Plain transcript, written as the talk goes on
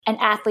an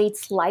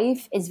athlete's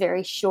life is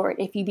very short.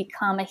 If you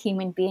become a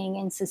human being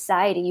in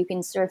society, you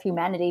can serve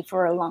humanity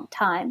for a long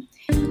time.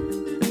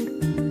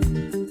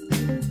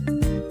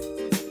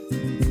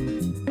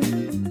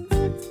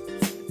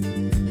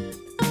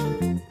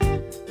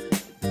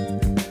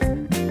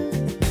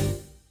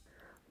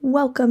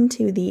 Welcome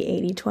to the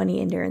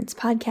 80/20 Endurance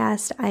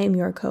Podcast. I am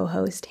your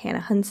co-host, Hannah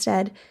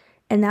Hunstead,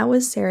 and that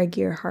was Sarah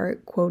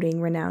Gearhart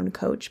quoting renowned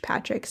coach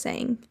Patrick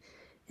saying.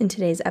 In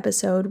today's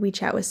episode, we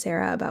chat with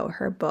Sarah about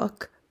her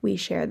book, We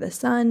Share the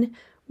Sun,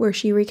 where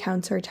she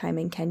recounts her time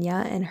in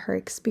Kenya and her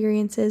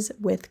experiences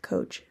with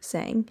Coach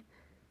Sang.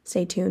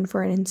 Stay tuned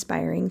for an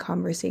inspiring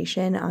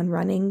conversation on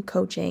running,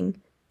 coaching,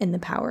 and the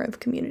power of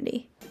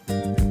community.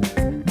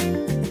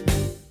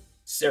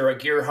 Sarah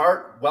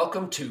Gearhart,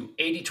 welcome to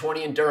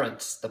 80/20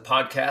 Endurance, the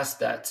podcast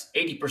that's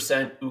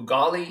 80%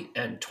 Ugali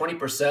and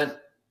 20%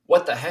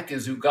 what the heck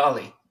is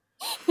Ugali?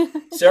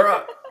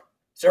 Sarah,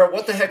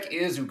 what the heck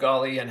is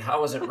Ugali and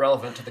how is it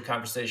relevant to the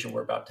conversation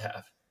we're about to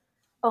have?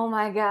 Oh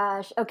my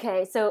gosh.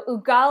 Okay, so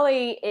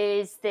Ugali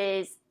is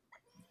this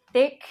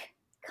thick,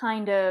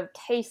 kind of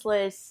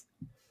tasteless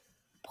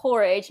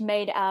porridge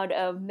made out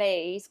of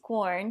maize,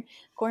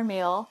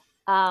 cornmeal,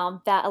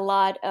 that a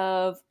lot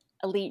of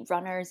elite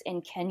runners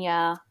in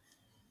Kenya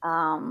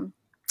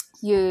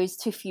use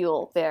to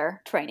fuel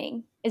their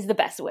training, is the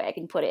best way I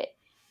can put it.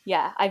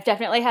 Yeah, I've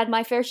definitely had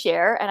my fair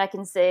share, and I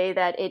can say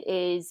that it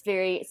is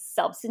very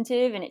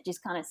substantive and it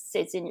just kind of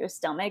sits in your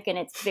stomach and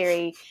it's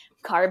very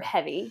carb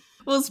heavy.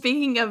 Well,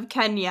 speaking of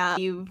Kenya,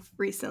 you've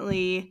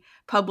recently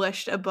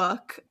published a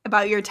book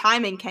about your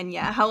time in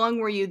Kenya. How long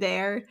were you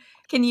there?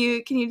 Can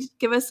you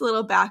give us a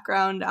little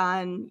background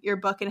on your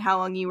book and how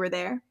long you were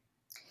there?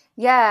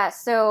 Yeah,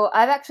 so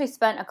I've actually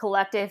spent a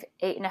collective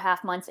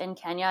 8.5 months in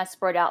Kenya,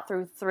 spread out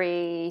through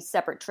 3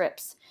 separate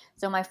trips.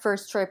 So my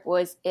first trip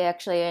was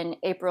actually in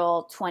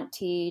April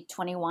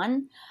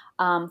 2021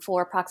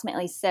 for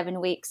approximately 7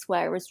 weeks,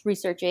 where I was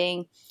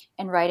researching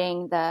and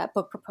writing the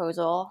book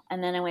proposal.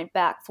 And then I went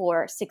back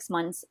for 6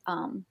 months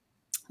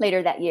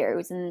later that year. It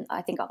was in,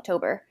 I think,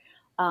 October.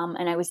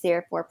 And I was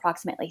there for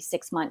approximately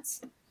 6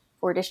 months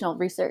for additional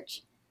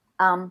research.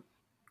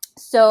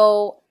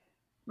 So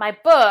my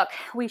book,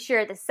 We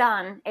Share the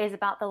Sun, is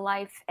about the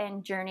life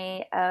and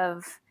journey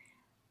of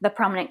the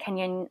prominent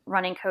Kenyan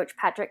running coach,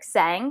 Patrick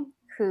Sang,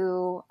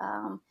 who,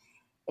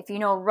 if you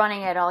know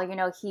running at all, you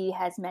know he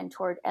has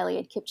mentored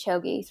Eliud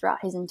Kipchoge throughout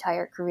his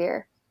entire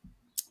career.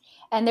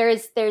 And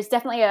there's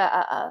definitely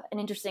an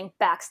interesting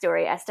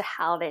backstory as to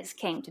how this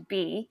came to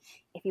be,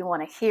 if you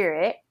want to hear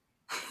it.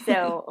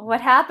 So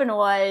what happened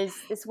was,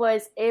 this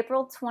was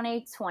April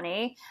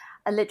 2020.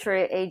 A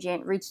literary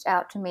agent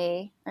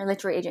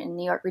in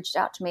New York reached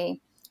out to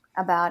me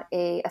about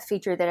a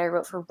feature that I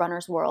wrote for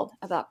Runner's World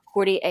about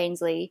Gordy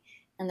Ainsleigh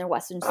and their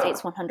Western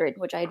States 100,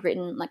 which I had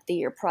written like the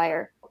year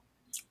prior.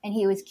 And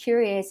he was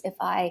curious if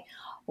I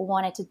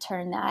wanted to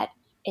turn that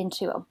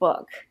into a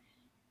book.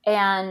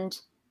 And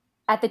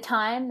at the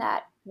time,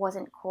 that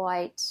wasn't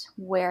quite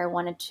where I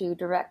wanted to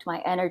direct my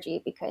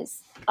energy,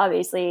 because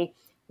obviously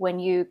when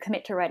you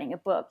commit to writing a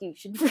book, you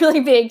should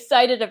really be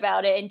excited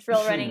about it. And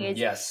trail running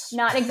is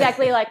not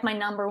exactly like my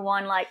number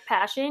one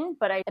passion,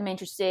 but I am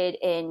interested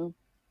in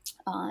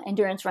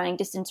endurance running,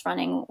 distance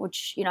running,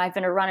 which, I've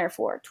been a runner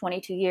for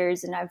 22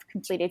 years and I've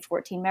completed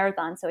 14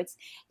 marathons. So it's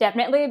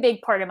definitely a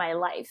big part of my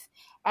life.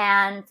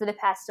 And for the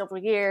past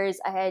several years,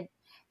 I had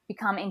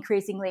become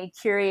increasingly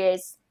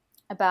curious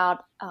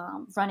about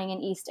running in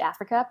East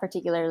Africa,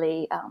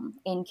 particularly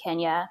in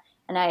Kenya.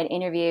 And I had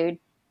interviewed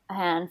a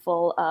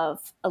handful of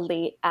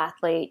elite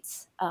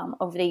athletes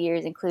over the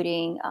years,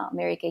 including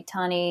Mary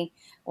Keitany,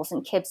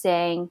 Wilson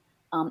Kipsang,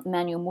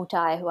 Emmanuel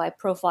Mutai, who I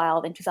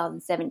profiled in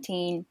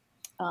 2017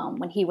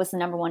 when he was the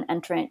number one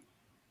entrant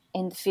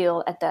in the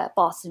field at the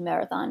Boston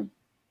Marathon.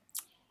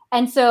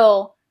 And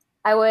so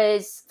I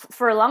was,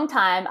 for a long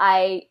time,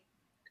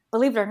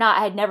 believe it or not,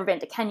 I had never been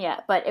to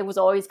Kenya, but it was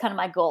always kind of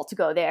my goal to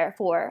go there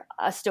for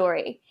a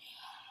story.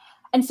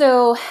 And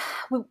so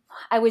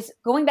I was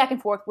going back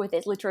and forth with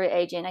this literary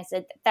agent. I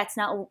said, that's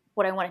not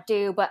what I want to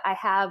do, but I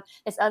have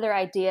this other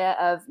idea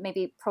of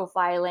maybe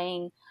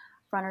profiling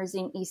runners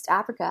in East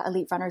Africa,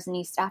 elite runners in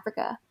East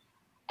Africa.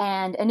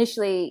 And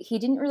initially, he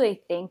didn't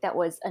really think that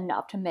was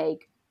enough to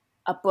make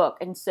a book.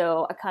 And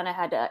so I kind of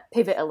had to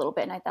pivot a little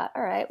bit. And I thought,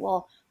 all right,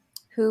 well,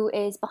 who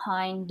is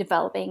behind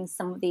developing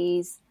some of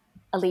these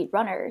elite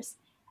runners?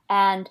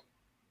 And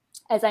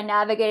as I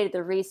navigated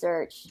the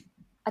research,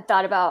 I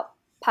thought about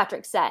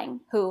Patrick Sang,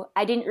 who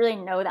I didn't really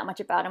know that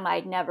much about him.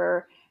 I'd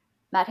never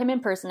met him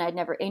in person. I'd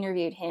never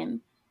interviewed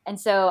him. And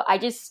so I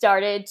just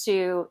started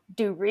to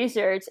do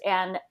research,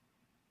 and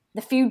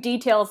the few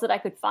details that I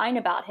could find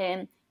about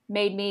him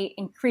made me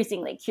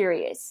increasingly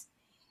curious.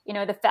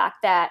 The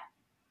fact that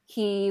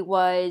he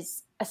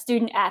was a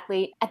student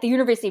athlete at the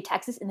University of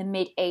Texas in the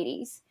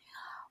mid-'80s,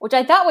 which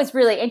I thought was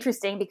really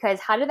interesting, because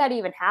how did that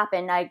even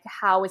happen?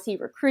 How was he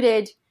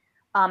recruited?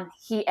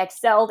 He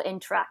excelled in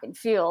track and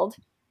field.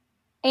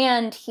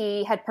 And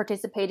he had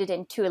participated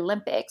in 2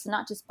 Olympics,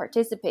 not just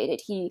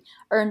participated, he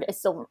earned a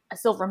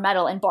silver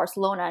medal in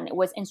Barcelona, and it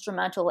was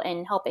instrumental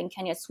in helping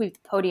Kenya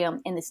sweep the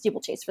podium in the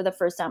steeplechase for the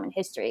first time in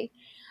history.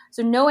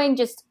 So knowing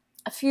just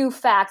a few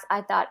facts,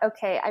 I thought,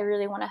 okay, I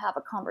really want to have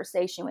a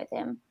conversation with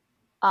him.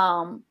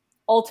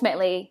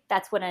 Ultimately,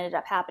 that's what ended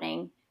up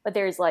happening. But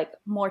there's like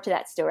more to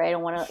that story. I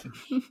don't want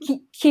to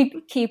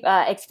keep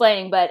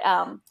explaining, but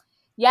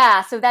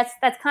yeah, so that's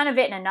kind of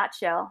it in a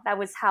nutshell. That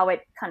was how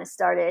it kind of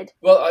started.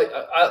 Well,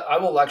 I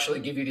will actually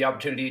give you the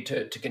opportunity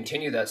to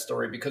continue that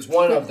story, because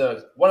one of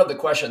the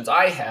questions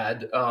I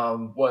had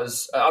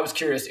was, I was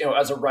curious,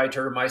 as a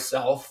writer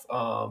myself,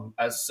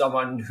 as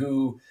someone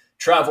who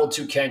traveled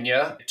to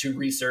Kenya to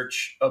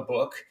research a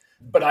book,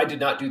 but I did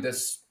not do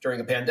this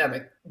during a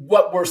pandemic.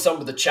 What were some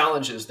of the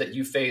challenges that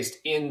you faced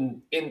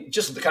in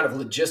just the kind of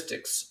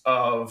logistics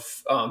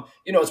of,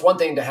 it's one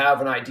thing to have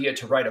an idea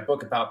to write a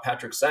book about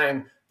Patrick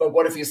Sang, but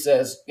what if he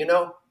says,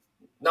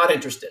 not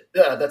interested?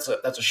 Yeah, that's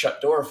a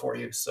shut door for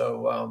you.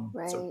 So,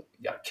 Right. So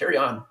yeah, carry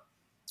on.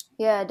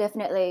 Yeah,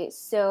 definitely.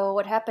 So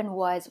what happened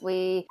was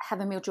we have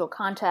a mutual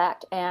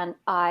contact, and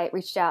I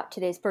reached out to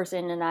this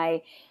person, and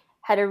I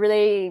had a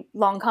really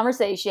long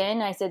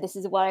conversation. I said, this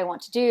is what I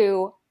want to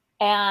do.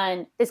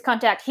 And this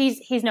contact,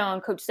 he's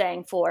known Coach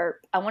Sang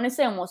for, I want to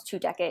say, almost 2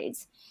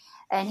 decades.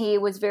 And he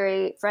was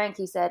very frank.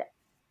 He said,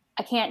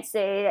 I can't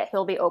say that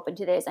he'll be open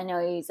to this. I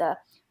know he's a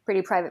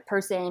pretty private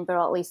person, but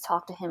I'll at least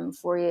talk to him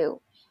for you.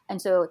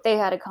 And so they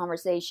had a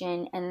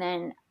conversation. And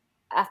then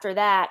after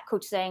that,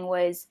 Coach Sang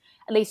was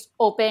at least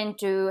open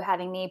to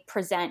having me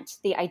present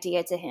the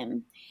idea to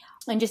him.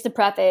 And just to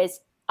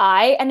preface,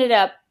 I ended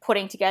up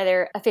putting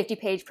together a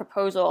 50-page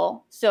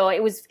proposal. So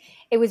it was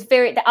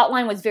the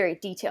outline was very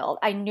detailed.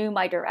 I knew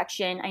my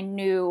direction. I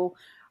knew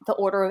the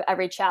order of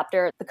every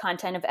chapter, the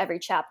content of every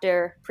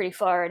chapter pretty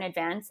far in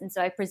advance. And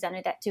so I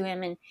presented that to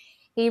him, and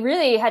he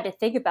really had to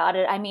think about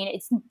it. I mean,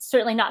 it's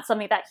certainly not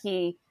something that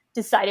he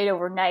decided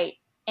overnight.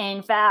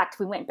 In fact,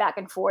 we went back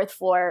and forth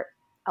for,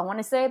 I want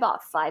to say,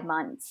 about 5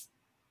 months.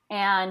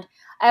 And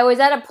I was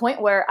at a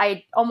point where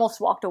I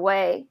almost walked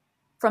away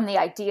from the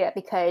idea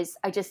because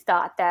I just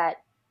thought that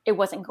it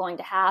wasn't going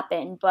to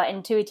happen. But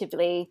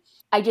intuitively,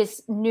 I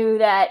just knew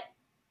that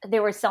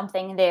there was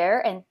something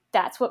there, and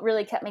that's what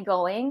really kept me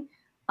going.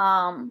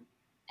 And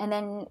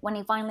then when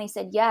he finally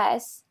said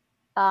yes,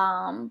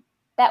 I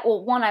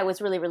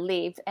was really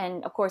relieved.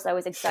 And of course I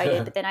was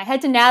excited, but then I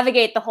had to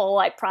navigate the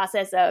whole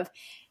process of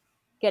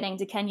getting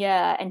to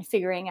Kenya and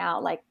figuring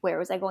out where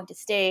was I going to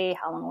stay?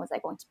 How long was I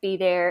going to be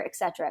there, et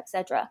cetera, et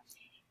cetera.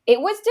 It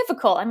was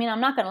difficult. I mean,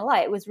 I'm not going to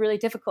lie. It was really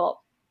difficult.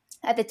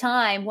 At the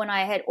time when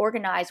I had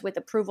organized with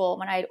approval,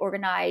 when I had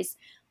organized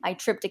my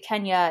trip to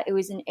Kenya, it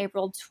was in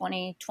April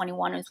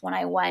 2021 is when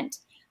I went.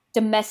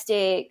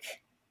 Domestic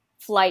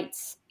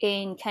flights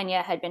in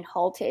Kenya had been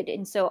halted.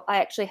 And so I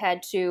actually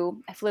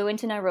I flew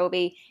into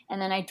Nairobi, and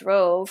then I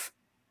drove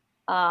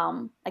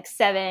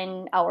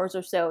 7 hours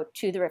or so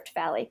to the Rift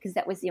Valley, because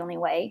that was the only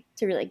way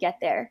to really get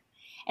there.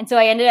 And so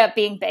I ended up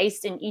being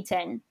based in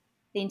Eton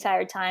the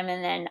entire time.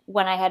 And then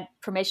when I had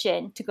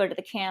permission to go to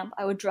the camp,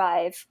 I would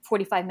drive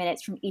 45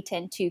 minutes from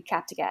Eton to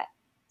Kaptagat.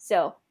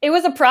 So it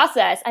was a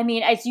process. I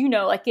mean, as you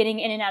know, getting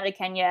in and out of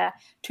Kenya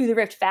to the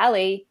Rift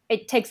Valley,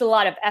 it takes a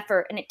lot of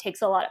effort and it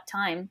takes a lot of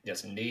time.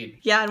 Yes, indeed.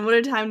 Yeah, and what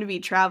a time to be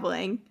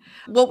traveling.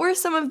 What were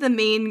some of the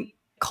main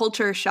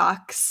culture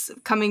shocks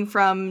coming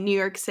from New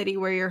York City,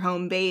 where you're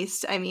home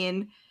based? I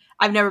mean,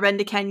 I've never been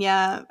to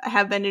Kenya. I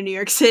have been to New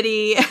York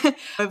City.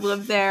 I've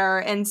lived there.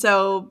 And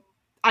so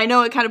I know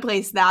what kind of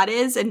place that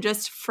is. And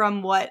just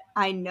from what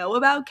I know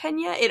about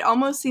Kenya, it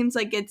almost seems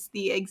like it's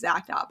the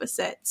exact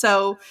opposite.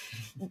 So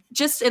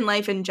just in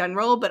life in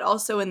general, but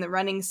also in the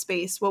running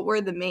space, what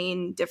were the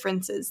main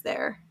differences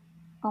there?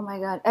 Oh my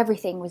God,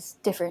 everything was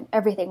different.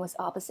 Everything was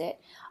opposite.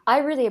 I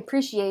really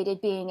appreciated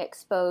being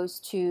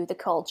exposed to the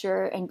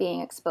culture and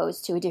being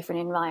exposed to a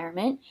different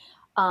environment.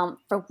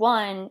 For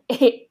one,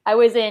 I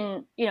was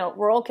in,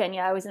 rural Kenya.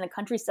 I was in the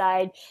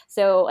countryside.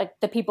 So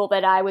the people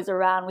that I was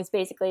around was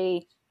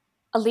basically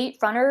elite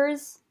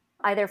runners,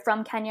 either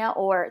from Kenya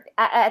or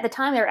at the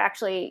time there were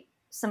actually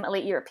some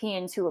elite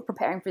Europeans who were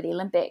preparing for the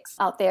Olympics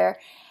out there,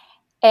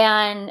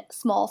 and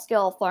small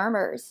scale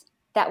farmers.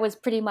 That was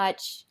pretty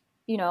much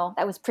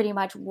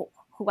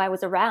who I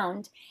was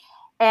around.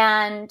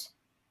 And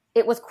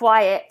it was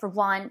quiet, for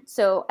one,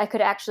 so I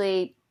could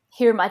actually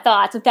hear my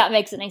thoughts, if that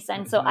makes any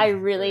sense. So I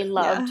really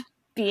loved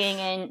being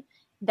in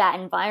that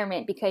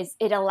environment, because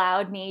it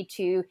allowed me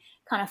to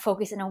kind of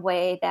focus in a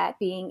way that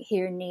being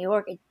here in New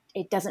York,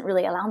 it doesn't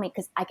really allow me,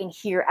 because I can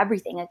hear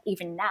everything,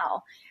 even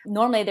now.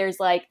 Normally there's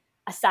a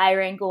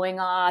siren going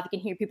off, you can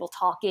hear people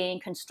talking,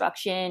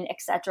 construction,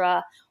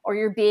 etc., or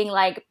you're being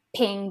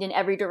pinged in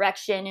every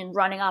direction and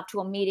running off to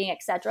a meeting,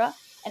 etc.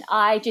 And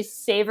I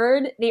just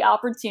savored the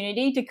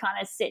opportunity to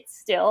kind of sit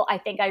still. I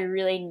think I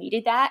really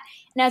needed that.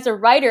 And as a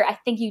writer, I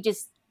think you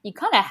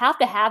kind of have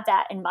to have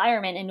that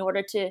environment in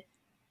order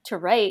to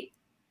write.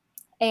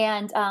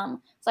 And so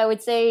I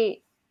would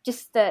say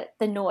just the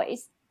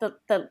noise,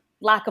 the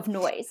lack of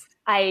noise.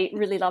 I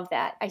really love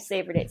that. I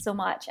savored it so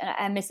much, and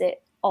I miss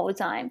it all the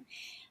time.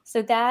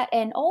 So that,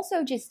 and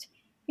also just,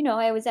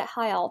 I was at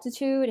high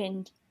altitude,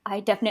 and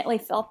I definitely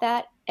felt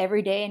that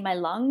every day in my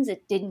lungs.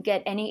 It didn't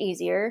get any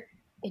easier.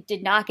 It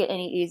did not get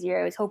any easier.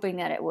 I was hoping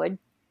that it would.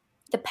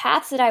 The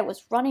paths that I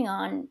was running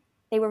on,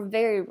 they were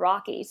very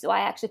rocky. So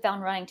I actually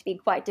found running to be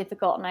quite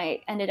difficult, and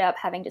I ended up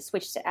having to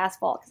switch to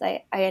asphalt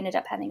because I ended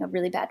up having a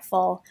really bad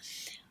fall.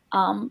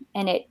 And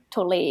it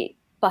totally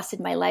busted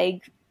my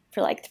leg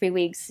for like 3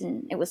 weeks,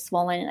 and it was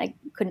swollen, and I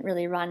couldn't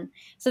really run.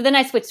 So then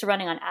I switched to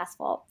running on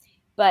asphalt.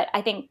 But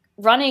I think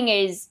running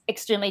is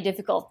extremely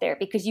difficult there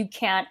because you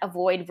can't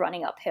avoid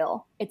running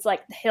uphill. It's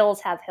like the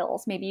hills have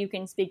hills. Maybe you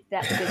can speak to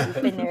that because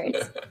you've been there.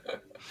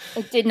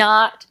 It did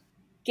not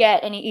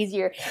get any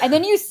easier. And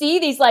then you see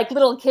these like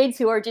little kids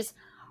who are just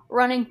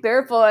running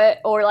barefoot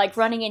or like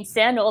running in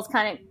sandals,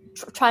 kind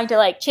of trying to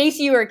like chase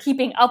you or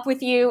keeping up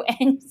with you.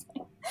 And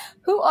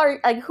who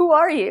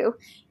are you?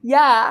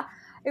 Yeah,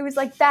 it was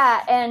like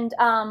that. And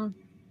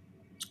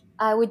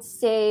I would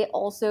say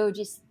also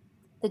just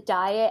the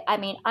diet. I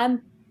mean,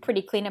 I'm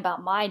pretty clean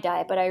about my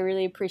diet, but I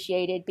really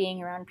appreciated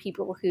being around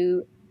people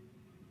who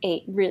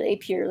ate really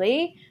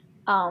purely.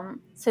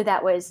 So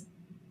that was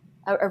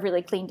a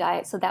really clean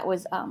diet. So that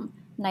was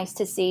nice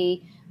to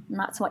see.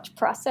 Not so much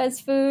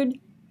processed food.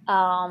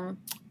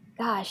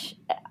 Gosh,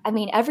 I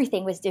mean,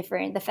 everything was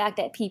different. The fact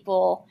that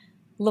people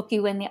look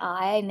you in the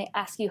eye and they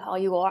ask you how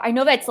you are. I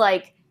know that's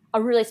like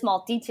a really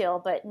small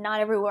detail, but not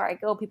everywhere I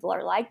go, people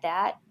are like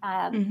that.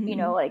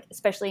 Like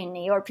especially in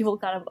New York, people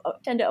kind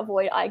of tend to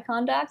avoid eye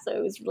contact. So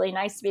it was really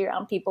nice to be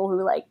around people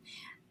who like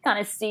kind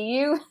of see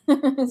you,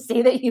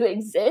 see that you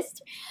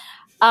exist.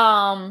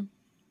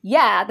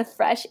 The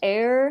fresh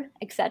air,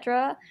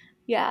 etc.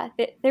 Yeah,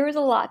 there was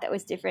a lot that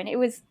was different. It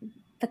was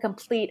the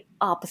complete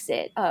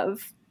opposite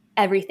of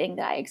everything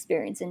that I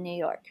experienced in New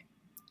York.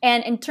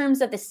 And in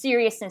terms of the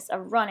seriousness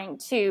of running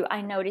too,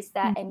 I noticed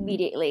that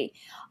immediately.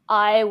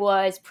 I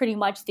was pretty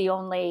much the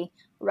only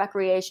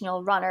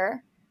recreational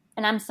runner.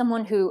 And I'm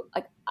someone who,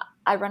 like,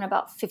 I run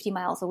about 50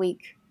 miles a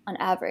week on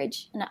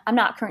average. And I'm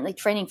not currently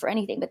training for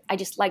anything, but I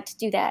just like to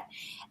do that.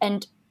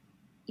 And,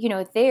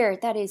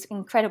 that is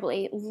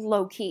incredibly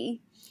low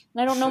key.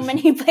 And I don't know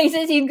many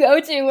places you go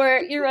to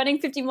where you're running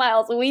 50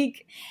 miles a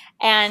week.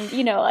 And,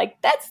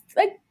 that's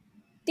like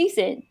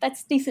decent.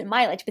 That's decent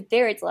mileage. But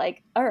there it's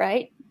like, all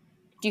right,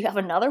 do you have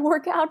another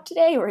workout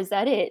today or is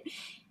that it?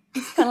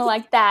 It's kind of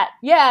like that.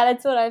 Yeah,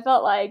 that's what I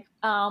felt like.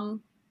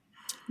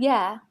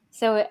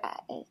 So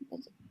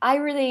I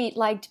really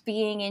liked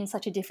being in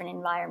such a different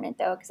environment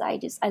though, because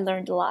I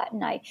learned a lot,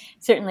 and I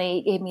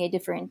certainly gave me a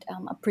different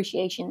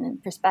appreciation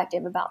and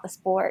perspective about the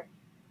sport,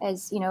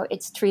 as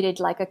it's treated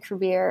like a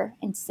career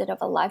instead of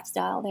a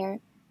lifestyle there,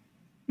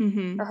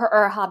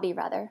 or a hobby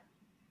rather.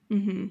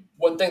 Mm-hmm.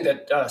 One thing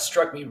that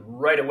struck me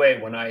right away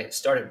when I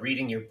started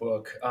reading your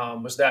book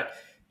was that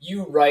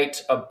you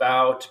write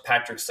about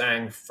Patrick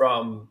Sang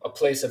from a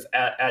place of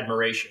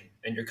admiration,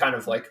 and you're kind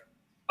of like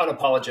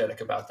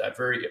unapologetic about that,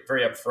 very,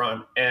 very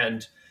upfront.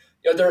 And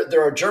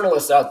there are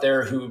journalists out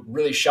there who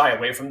really shy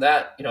away from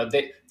that.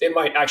 They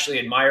might actually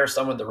admire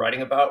someone they're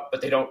writing about,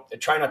 but they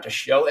try not to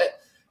show it.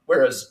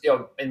 Whereas,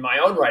 in my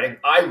own writing,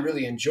 I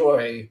really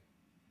enjoy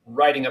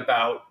writing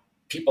about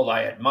people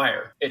I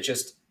admire.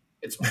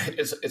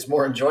 It's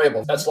more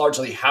enjoyable. That's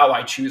largely how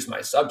I choose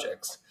my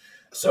subjects.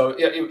 So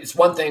it's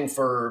one thing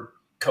for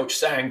Coach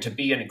Sang to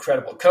be an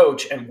incredible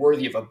coach and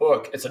worthy of a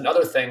book. It's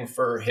another thing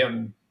for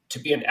him to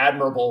be an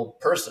admirable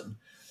person.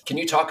 Can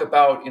you talk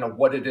about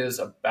what it is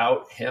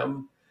about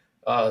him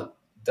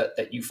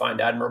that you find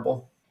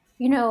admirable?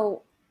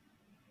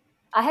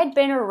 I had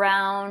been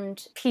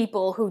around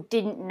people who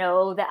didn't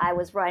know that I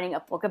was writing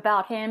a book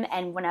about him,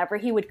 and whenever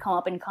he would come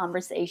up in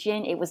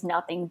conversation, it was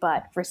nothing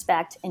but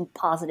respect and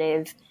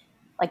positive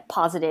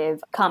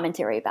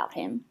commentary about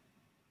him.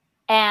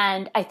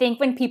 And I think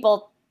when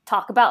people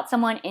talk about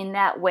someone in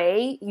that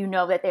way, you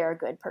know that they're a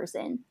good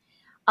person.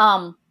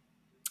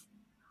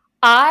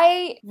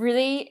 I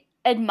really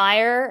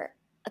admire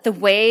the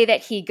way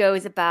that he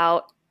goes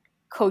about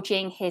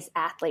coaching his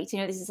athletes.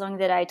 This is something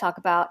that I talk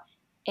about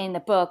in the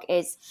book,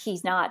 is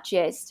he's not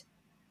just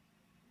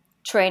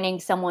training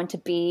someone to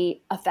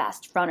be a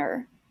fast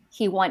runner.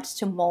 He wants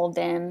to mold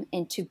them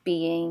into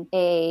being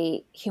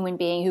a human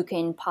being who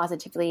can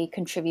positively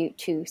contribute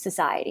to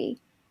society.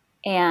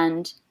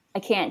 And I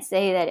can't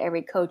say that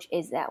every coach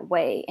is that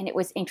way. And it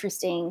was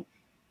interesting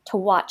to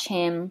watch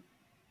him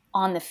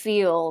on the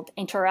field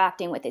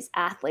interacting with his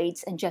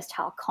athletes and just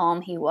how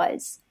calm he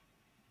was.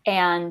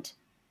 And,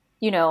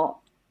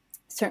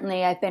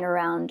 certainly I've been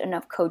around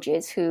enough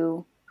coaches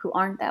who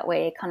aren't that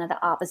way, kind of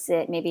the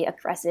opposite, maybe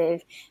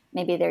aggressive,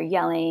 maybe they're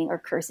yelling or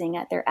cursing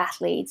at their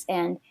athletes.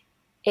 And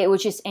it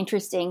was just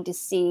interesting to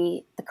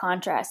see the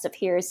contrast of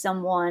here is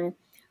someone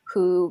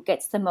who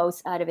gets the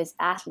most out of his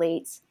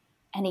athletes,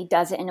 and he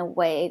does it in a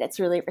way that's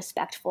really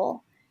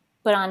respectful.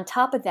 But on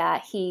top of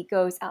that, he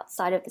goes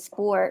outside of the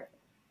sport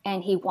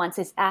and he wants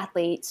his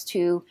athletes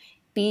to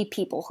be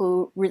people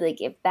who really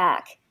give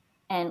back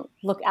and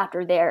look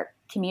after their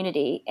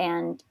community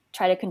and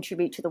try to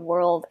contribute to the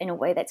world in a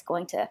way that's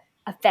going to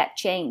affect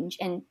change.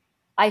 And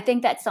I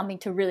think that's something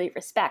to really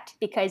respect,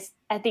 because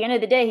at the end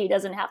of the day, he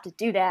doesn't have to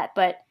do that.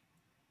 But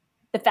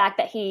the fact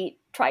that he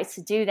tries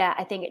to do that,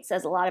 I think it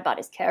says a lot about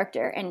his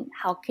character. And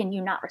how can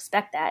you not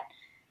respect that?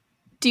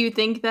 Do you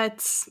think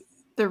that's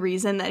the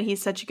reason that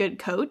he's such a good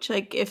coach?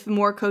 Like, if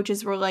more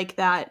coaches were like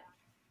that,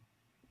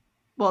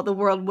 well, the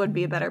world would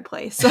be a better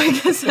place. So I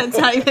guess that's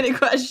not even a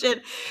question.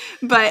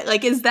 But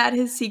like, is that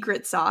his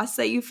secret sauce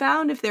that you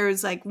found? If there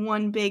was like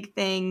one big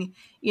thing,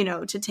 you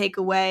know, to take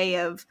away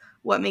of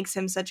what makes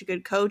him such a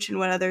good coach and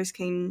what others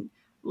can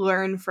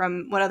learn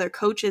from, what other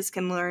coaches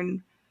can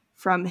learn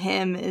from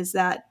him, is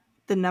that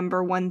the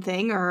number one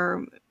thing,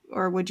 or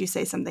would you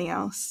say something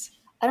else?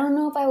 I don't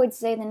know if I would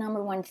say the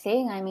number one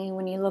thing. I mean,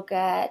 when you look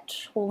at,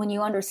 well, when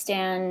you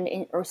understand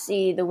or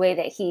see the way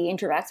that he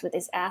interacts with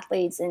his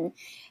athletes and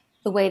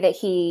the way that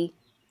he,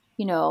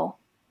 you know,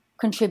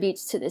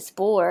 contributes to the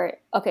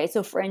sport. Okay,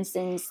 so for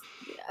instance,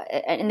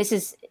 and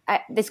this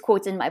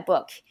quote's in my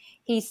book.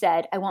 He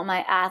said, "I want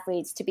my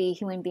athletes to be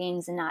human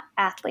beings and not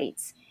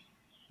athletes.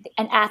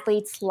 An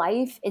athlete's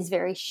life is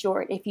very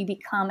short. If you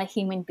become a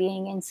human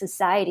being in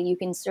society, you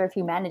can serve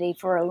humanity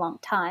for a long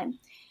time."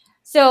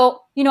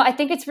 So, you know, I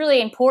think it's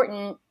really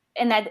important,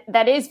 and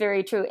that is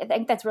very true. I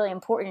think that's really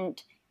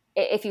important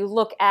if you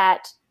look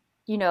at,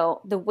 you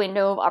know, the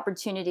window of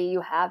opportunity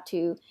you have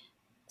to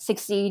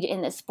succeed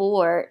in the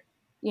sport,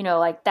 you know,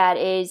 like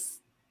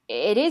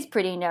it is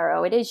pretty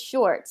narrow. It is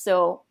short.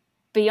 So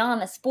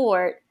beyond the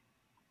sport,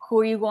 who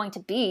are you going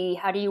to be?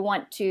 How do you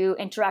want to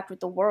interact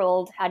with the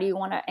world? How do you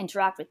want to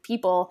interact with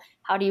people?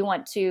 How do you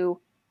want to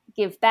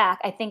give back?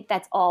 I think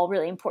that's all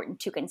really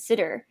important to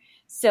consider.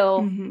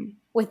 So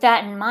with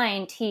that in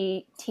mind,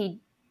 he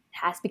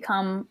has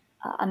become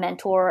a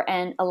mentor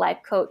and a life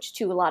coach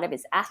to a lot of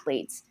his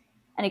athletes.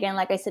 And again,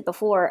 like I said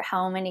before,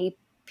 how many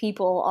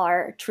people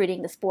are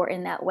treating the sport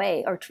in that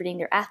way, or treating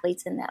their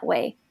athletes in that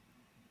way?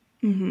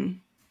 Mm-hmm.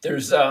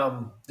 There's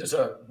a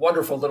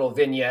wonderful little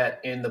vignette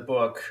in the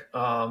book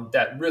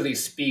that really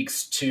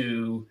speaks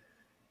to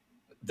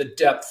the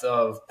depth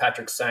of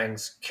Patrick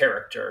Sang's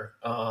character.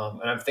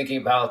 And I'm thinking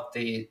about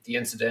the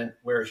incident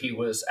where he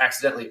was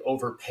accidentally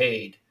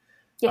overpaid.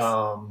 Yes.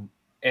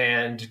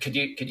 And could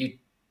you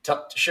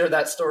share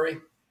that story?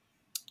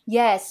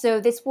 Yes. So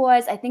this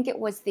was, I think it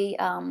was the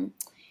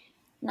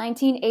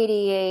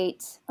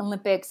 1988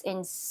 Olympics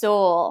in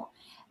Seoul.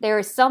 There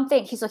was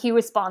something, so he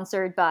was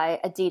sponsored by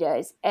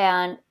Adidas,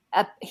 and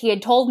he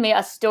had told me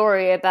a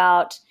story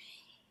about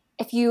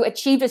if you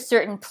achieved a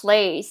certain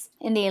place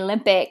in the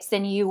Olympics,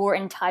 then you were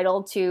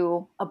entitled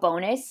to a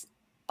bonus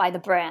by the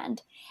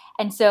brand.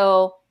 And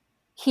so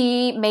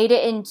he made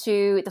it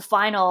into the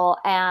final,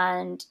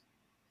 and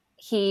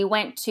he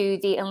went to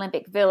the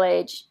Olympic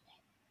Village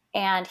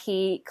and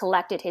he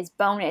collected his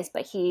bonus,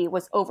 but he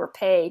was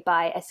overpaid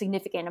by a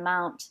significant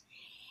amount.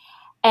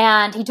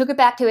 And he took it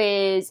back to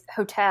his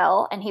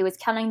hotel and he was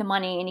counting the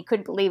money and he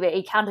couldn't believe it.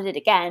 He counted it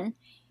again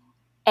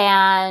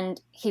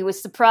and he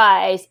was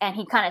surprised, and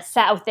he kind of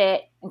sat with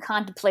it and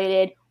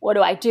contemplated, what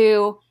do I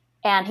do?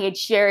 And he had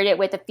shared it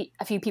with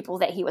a few people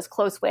that he was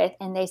close with,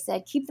 and they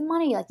said, keep the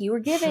money, like you were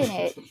given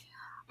it.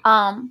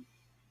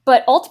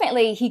 But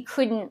ultimately he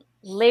couldn't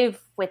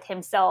live with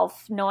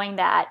himself knowing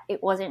that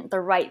it wasn't the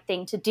right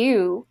thing to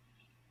do.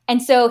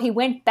 And so he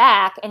went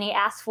back and he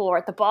asked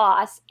for the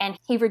boss, and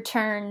he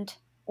returned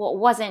what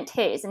wasn't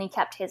his, and he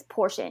kept his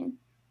portion,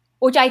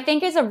 which I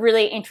think is a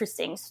really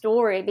interesting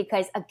story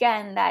because,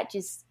 again, that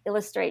just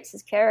illustrates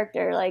his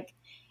character. Like,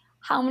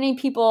 how many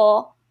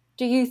people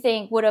do you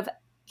think would have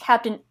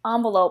kept an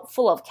envelope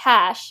full of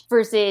cash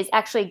versus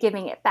actually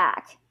giving it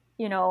back?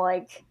 You know,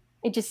 like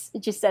it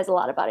just says a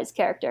lot about his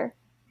character.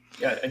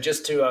 Yeah, and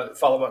just to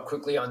follow up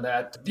quickly on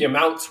that, the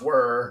amounts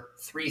were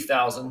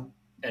 3,000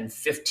 and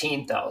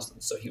 15,000.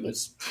 So he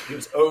was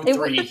owed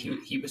 3.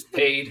 He was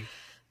paid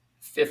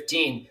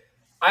 15.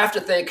 I have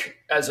to think,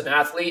 as an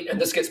athlete, and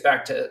this gets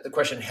back to the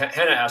question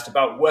Hannah asked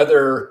about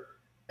whether,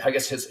 I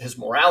guess, his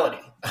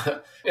morality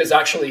is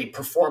actually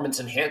performance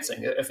enhancing,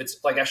 if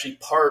it's like actually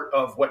part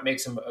of what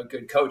makes him a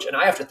good coach. And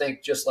I have to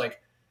think, just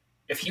like,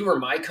 if he were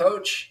my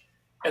coach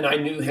and I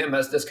knew him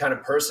as this kind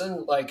of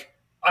person, like,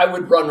 I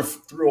would run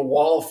through a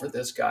wall for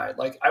this guy.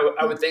 Like,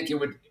 I would think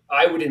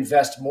I would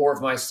invest more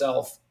of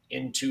myself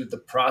into the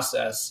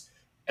process,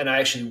 and I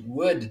actually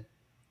would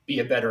be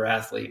a better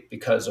athlete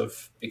because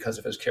of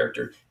his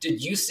character.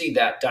 Did you see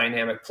that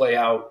dynamic play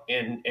out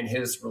in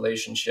his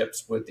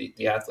relationships with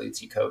the athletes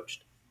he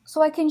coached?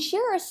 So I can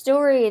share a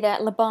story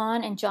that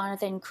Laban and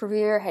Jonathan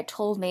Career had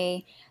told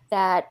me,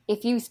 that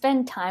if you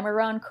spend time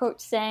around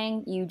Coach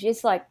Sang, you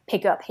just like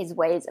pick up his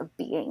ways of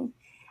being.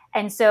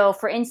 And so,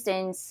 for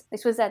instance,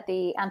 this was at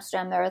the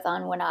Amsterdam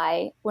Marathon when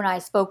I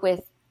spoke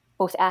with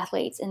both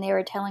athletes, and they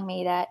were telling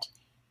me that,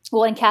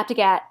 well, in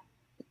Kaptagat,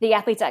 the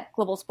athletes at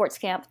Global Sports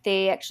Camp,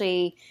 they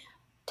actually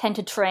tend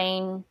to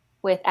train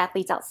with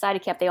athletes outside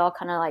of camp. They all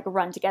kind of like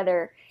run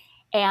together.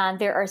 And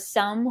there are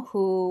some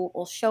who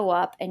will show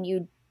up and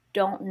you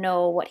don't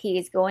know what he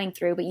is going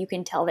through, but you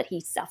can tell that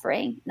he's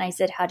suffering. And I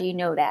said, how do you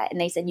know that? And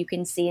they said, you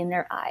can see in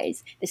their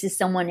eyes, this is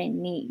someone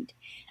in need.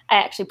 I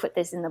actually put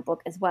this in the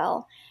book as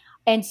well.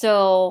 And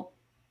so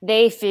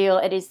they feel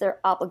it is their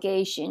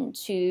obligation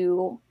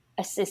to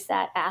assist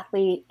that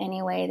athlete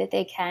any way that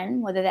they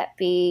can, whether that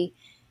be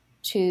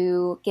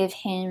to give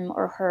him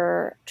or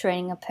her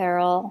training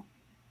apparel,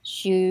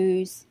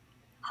 shoes,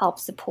 help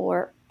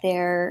support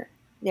their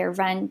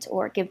rent,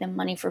 or give them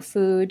money for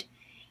food.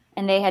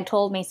 And they had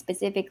told me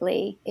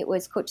specifically it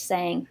was Coach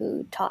Sang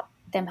who taught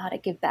them how to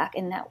give back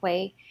in that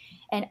way.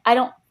 And I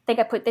don't think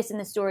I put this in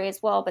the story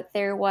as well, but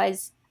there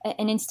was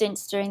an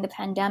instance during the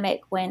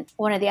pandemic when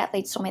one of the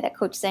athletes told me that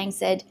Coach Sang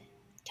said,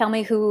 tell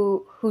me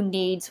who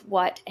needs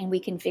what, and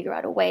we can figure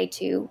out a way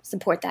to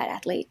support that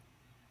athlete.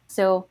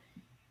 So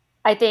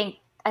I think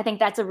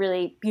that's a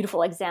really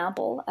beautiful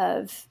example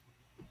of,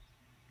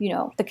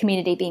 the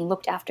community being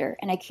looked after.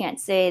 And I can't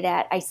say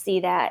that I see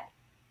that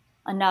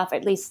enough,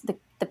 at least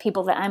the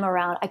people that I'm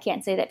around. I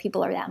can't say that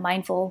people are that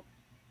mindful.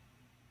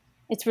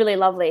 It's really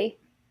lovely.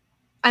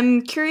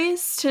 I'm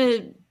curious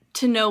to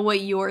know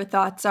what your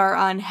thoughts are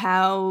on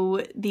how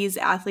these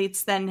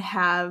athletes then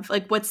have,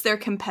 like, what's their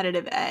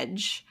competitive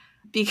edge?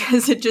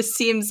 Because it just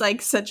seems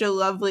like such a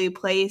lovely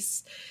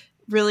place.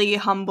 Really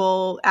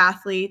humble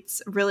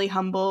athletes, really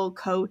humble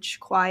coach,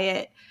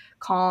 quiet,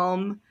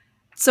 calm.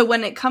 So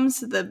when it comes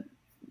to the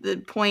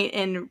point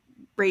in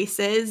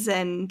races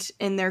and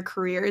in their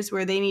careers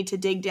where they need to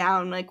dig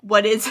down, like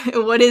what is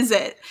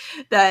it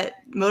that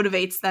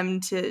motivates them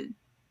to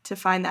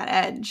find that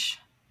edge?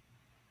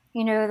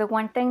 The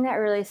one thing that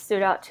really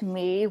stood out to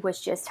me was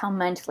just how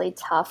mentally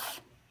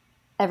tough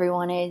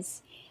everyone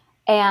is.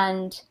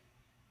 And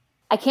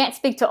I can't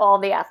speak to all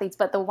the athletes,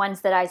 but the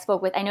ones that I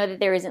spoke with, I know that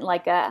there isn't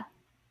like a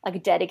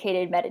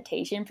dedicated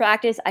meditation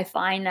practice. I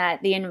find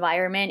that the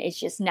environment is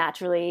just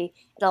naturally,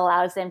 it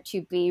allows them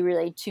to be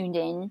really tuned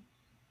in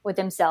with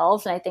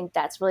themselves. And I think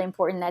that's really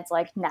important. That's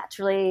like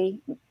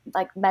naturally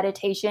like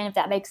meditation, if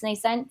that makes any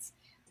sense.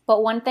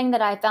 But one thing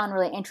that I found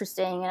really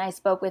interesting, and I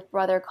spoke with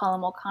Brother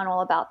Colin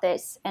O'Connell about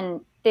this,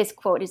 and this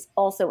quote is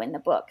also in the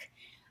book.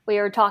 We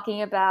were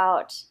talking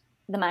about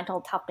the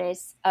mental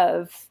toughness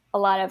of a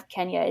lot of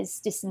Kenya's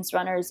distance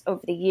runners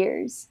over the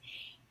years.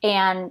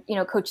 And,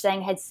 Coach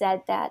Sang had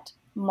said that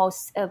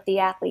most of the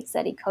athletes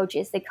that he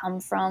coaches, they come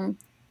from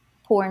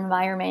poor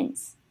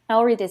environments.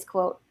 I'll read this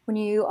quote. When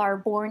you are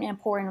born in a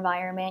poor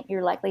environment,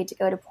 you're likely to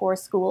go to poor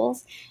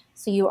schools,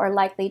 so you are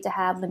likely to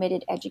have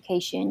limited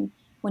education.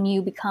 When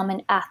you become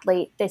an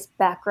athlete, this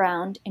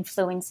background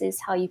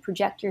influences how you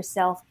project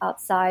yourself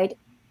outside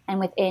and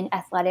within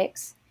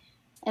athletics.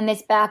 And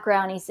this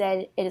background, he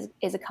said,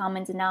 is a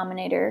common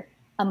denominator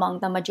among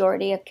the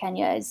majority of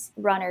Kenya's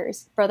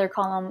runners. Brother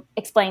Colum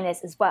explained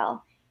this as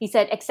well. He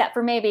said, except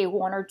for maybe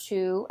one or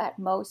two at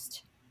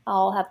most,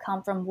 all have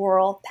come from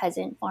rural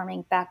peasant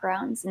farming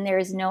backgrounds. And there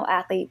is no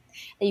athlete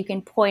that you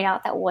can point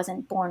out that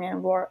wasn't born in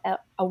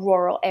a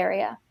rural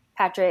area.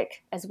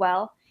 Patrick as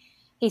well.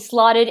 He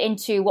slotted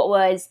into what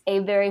was a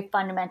very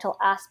fundamental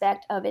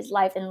aspect of his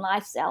life and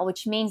lifestyle,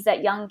 which means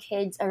that young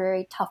kids are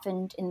very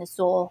toughened in the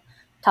soul,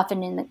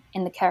 toughened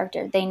in the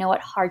character. They know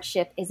what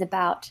hardship is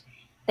about.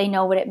 They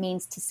know what it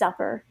means to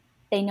suffer.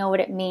 They know what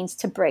it means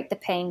to break the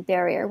pain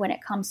barrier when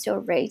it comes to a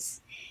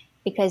race,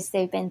 because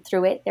they've been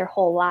through it their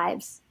whole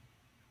lives.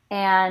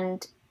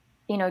 And,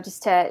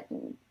 just to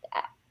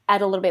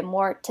add a little bit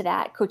more to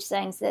that, Coach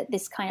Sang said that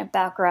this kind of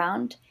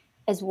background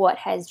is what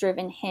has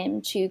driven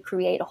him to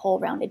create a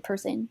whole-rounded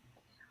person.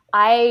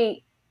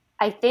 I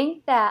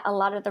think that a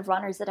lot of the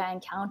runners that I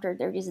encountered,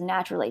 they're just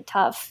naturally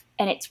tough,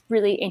 and it's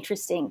really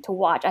interesting to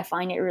watch. I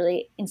find it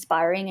really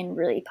inspiring and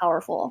really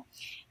powerful.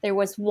 There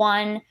was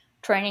one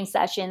training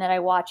session that I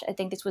watched, I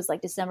think this was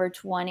like December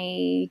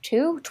 21.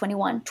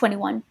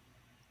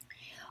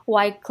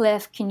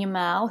 Wycliffe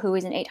Kinyamau, who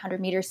is an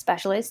 800-meter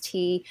specialist,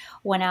 he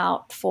went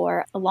out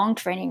for a long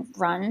training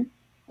run.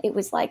 It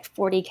was like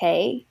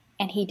 40K.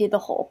 And he did the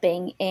whole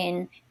thing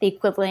in the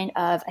equivalent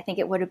of, I think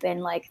it would have been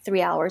like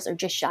 3 hours or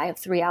just shy of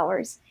 3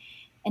 hours.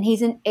 And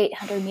he's an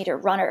 800-meter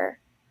runner.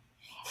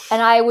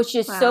 And I was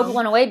just so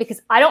blown away,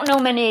 because I don't know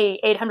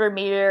many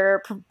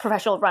 800-meter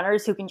professional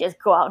runners who can just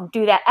go out and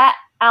do that at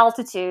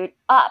altitude,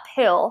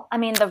 uphill. I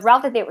mean, the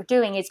route that they were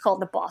doing is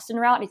called the Boston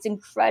route. It's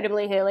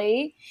incredibly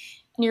hilly.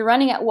 And you're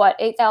running at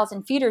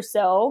 8,000 feet or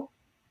so.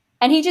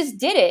 And he just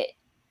did it.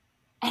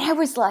 And I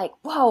was like,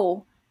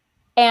 whoa.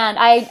 And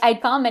I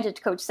commented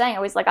to Coach Sang, I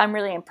was like, I'm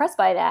really impressed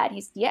by that.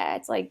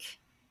 It's like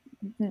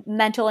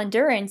mental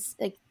endurance,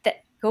 like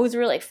that goes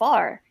really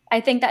far.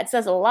 I think that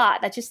says a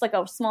lot. That's just like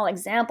a small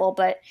example,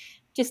 but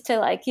just to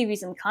like give you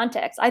some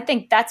context, I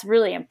think that's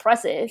really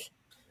impressive.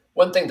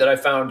 One thing that I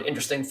found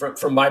interesting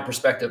from my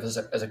perspective as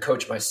a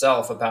coach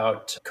myself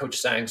about Coach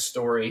Sang's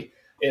story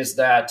is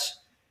that,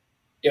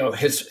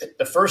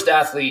 the first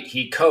athlete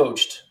he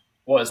coached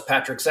was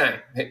Patrick Sang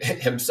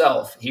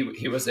himself.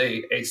 He was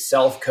a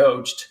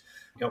self-coached,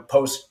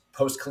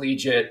 post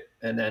collegiate,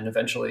 and then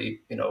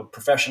eventually,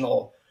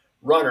 professional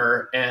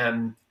runner.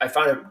 And I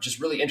found it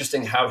just really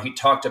interesting how he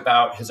talked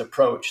about his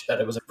approach, that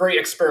it was very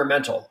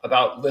experimental,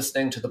 about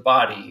listening to the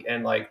body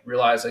and like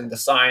realizing the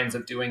signs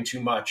of doing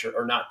too much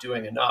or not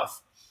doing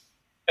enough.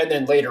 And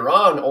then later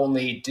on,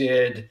 only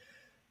did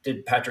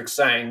Patrick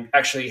Sang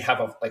actually have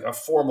a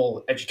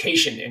formal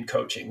education in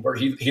coaching where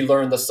he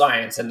learned the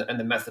science and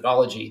the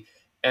methodology.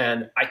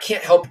 And I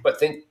can't help but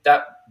think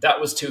that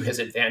that was to his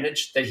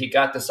advantage, that he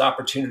got this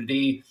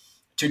opportunity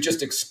to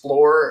just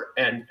explore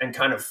and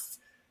kind of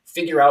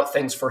figure out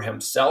things for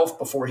himself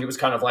before he was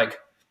kind of like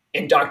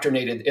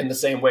indoctrinated in the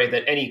same way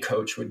that any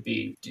coach would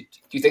be. Do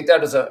you think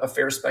that is a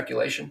fair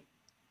speculation?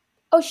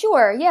 Oh,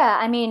 sure. Yeah.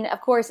 I mean,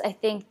 of course, I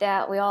think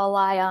that we all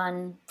rely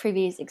on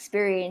previous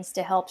experience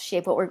to help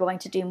shape what we're going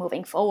to do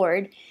moving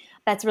forward.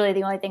 That's really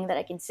the only thing that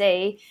I can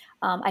say.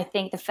 I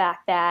think the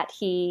fact that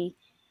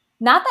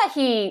not that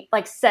he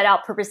like set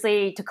out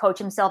purposely to coach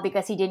himself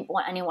because he didn't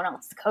want anyone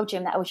else to coach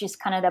him. That was just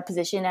kind of the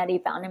position that he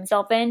found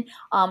himself in.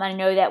 I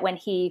know that when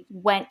he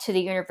went to the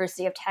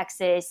University of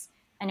Texas,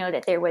 I know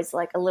that there was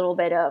like a little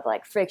bit of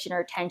like friction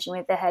or tension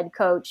with the head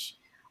coach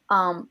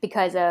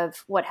because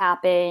of what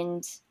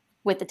happened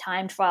with the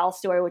time trial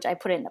story, which I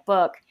put in the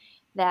book,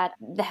 that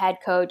the head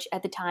coach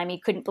at the time, he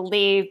couldn't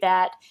believe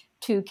that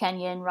 2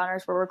 Kenyan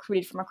runners were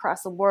recruited from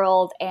across the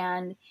world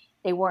and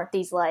they weren't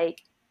these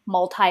like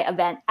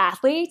multi-event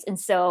athletes. And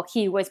so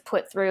he was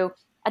put through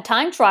a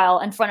time trial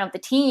in front of the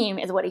team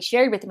is what he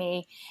shared with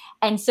me.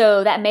 And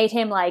so that made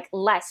him like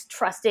less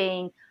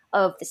trusting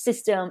of the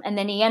system. And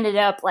then he ended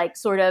up like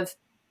sort of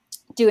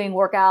doing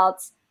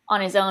workouts on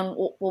his own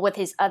with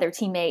his other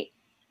teammate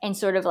and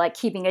sort of like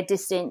keeping a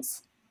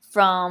distance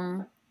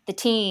from the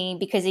team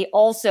because he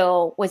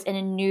also was in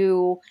a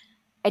new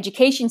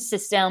education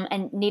system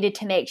and needed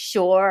to make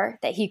sure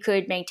that he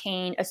could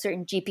maintain a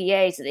certain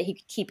GPA so that he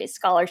could keep his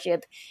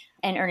scholarship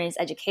and earn his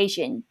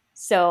education.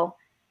 So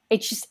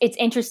it's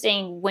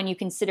interesting when you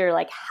consider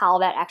like how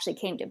that actually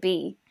came to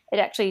be. It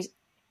actually,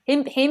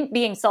 him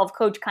being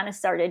self-coached kind of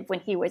started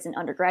when he was an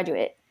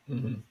undergraduate.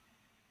 Mm-hmm.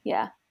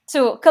 Yeah.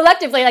 So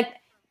collectively, like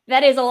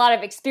that is a lot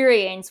of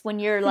experience when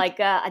you're like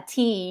a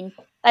teen.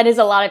 That is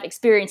a lot of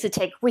experience to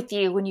take with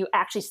you when you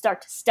actually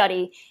start to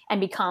study and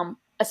become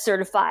a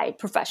certified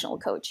professional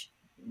coach.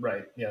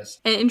 Right. Yes.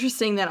 And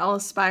interesting that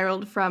all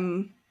spiraled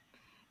from,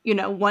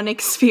 one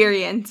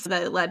experience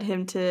that led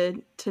him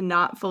to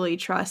not fully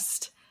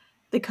trust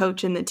the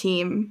coach and the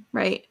team,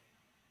 right?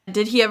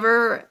 Did he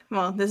ever,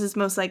 well, this is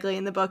most likely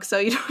in the book, so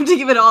you don't have to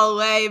give it all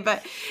away,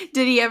 but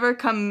did he ever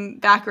come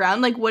back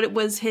around? Like, what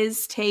was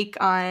his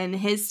take on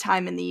his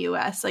time in the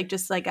U.S.? Like,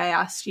 just like I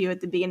asked you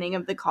at the beginning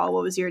of the call,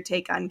 what was your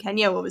take on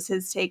Kenya? What was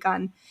his take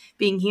on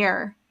being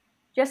here?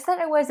 Just that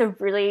it was a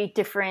really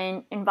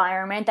different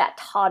environment that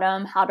taught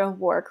him how to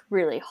work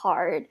really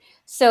hard.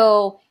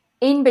 So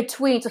in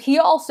between, so he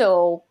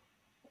also,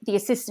 the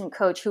assistant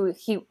coach who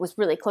he was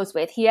really close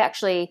with, he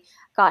actually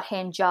got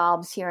him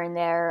jobs here and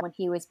there when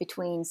he was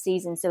between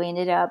seasons. So he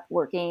ended up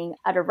working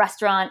at a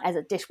restaurant as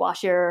a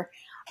dishwasher.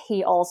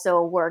 He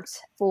also worked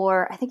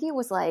for, I think it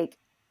was like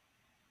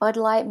Bud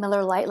Light,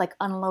 Miller Lite, like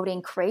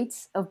unloading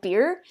crates of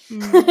beer,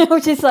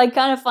 which is like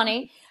kind of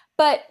funny.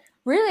 But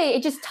really,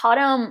 it just taught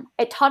him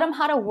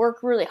how to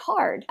work really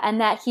hard and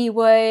that he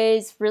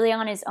was really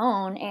on his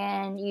own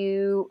and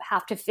you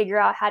have to figure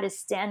out how to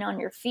stand on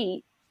your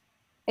feet.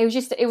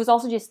 It was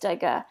also just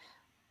like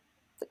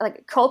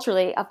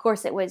culturally, of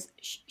course, it was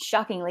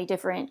shockingly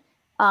different.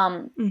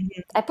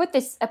 I put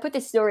this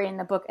story in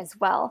the book as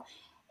well.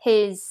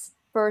 His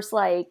first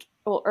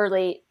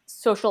early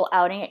social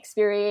outing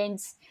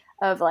experience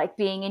of like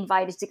being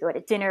invited to go to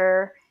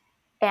dinner,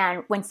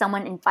 and when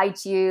someone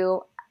invites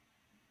you,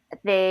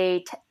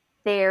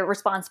 they're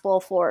responsible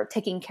for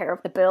taking care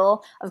of the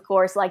bill. Of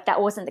course, like that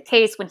wasn't the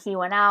case when he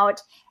went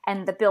out,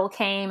 and the bill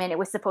came, and it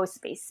was supposed to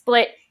be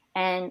split,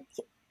 and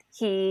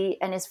he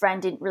and his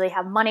friend didn't really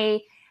have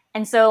money.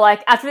 And so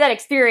like after that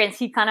experience,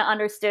 he kind of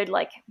understood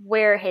like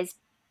where his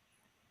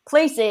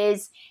place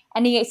is.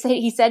 And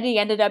he said he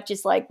ended up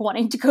just like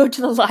wanting to go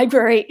to the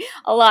library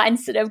a lot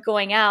instead of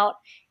going out.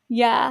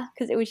 Yeah.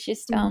 Cause it was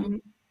just,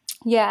 it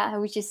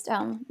was just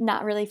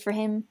not really for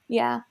him.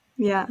 Yeah.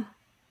 Yeah.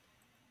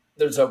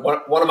 There's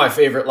one of my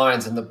favorite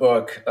lines in the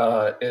book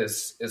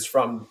is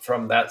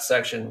from that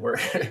section where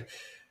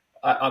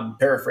I'm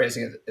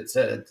paraphrasing it. It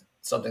said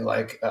something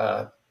like,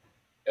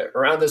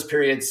 around this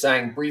period,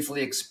 Sang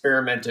briefly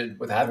experimented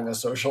with having a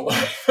social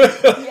life.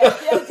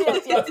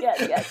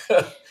 Yes.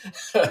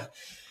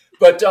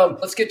 But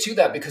let's get to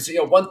that because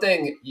one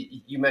thing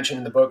you mentioned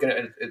in the book,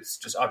 and it's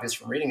just obvious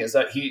from reading, is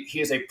that he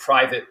is a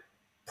private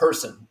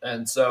person,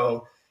 and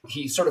so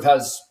he sort of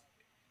has.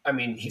 I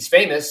mean, he's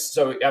famous,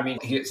 so I mean,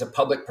 he is a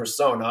public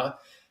persona.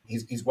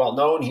 He's well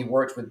known. He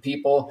worked with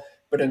people,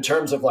 but in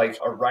terms of like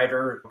a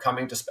writer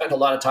coming to spend a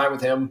lot of time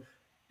with him,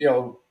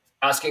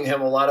 asking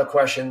him a lot of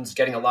questions,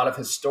 getting a lot of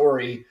his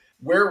story.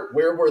 Where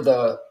were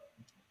the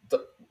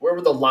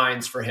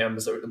lines for him?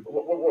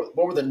 What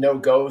were the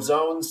no-go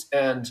zones?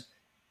 And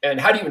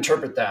how do you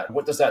interpret that?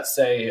 What does that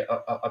say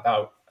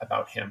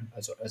about him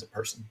as a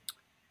person?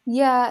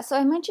 Yeah, so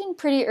I mentioned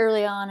pretty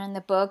early on in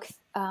the book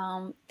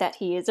that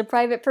he is a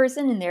private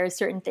person, and there are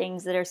certain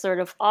things that are sort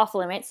of off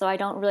limits, so I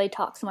don't really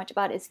talk so much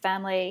about his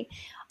family.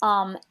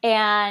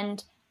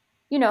 And,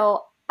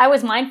 I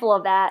was mindful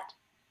of that,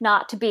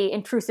 not to be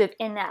intrusive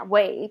in that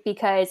way,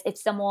 because if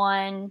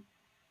someone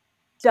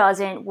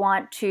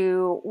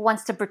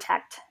wants to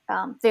protect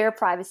their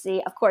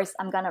privacy, of course,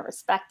 I'm going to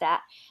respect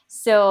that.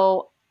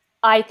 So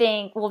I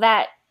think, well,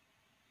 that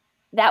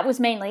was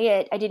mainly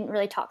it. I didn't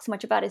really talk so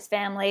much about his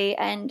family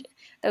and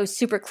those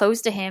super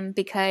close to him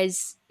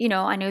because,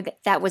 I knew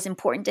that was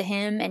important to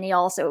him. And he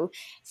also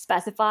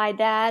specified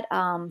that.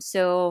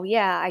 So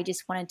yeah, I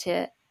just wanted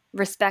to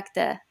respect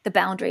the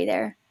boundary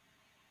there.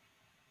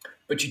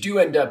 But you do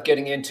end up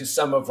getting into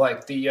some of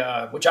like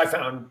the, which I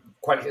found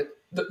quite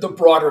the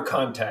broader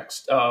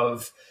context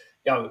of,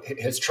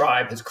 his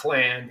tribe, his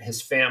clan,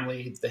 his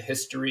family, the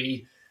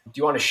history. Do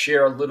you want to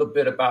share a little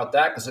bit about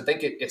that? Because I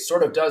think it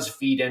sort of does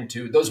feed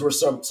into, those were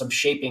some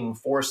shaping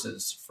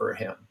forces for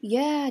him.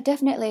 Yeah,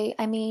 definitely.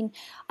 I mean,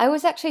 I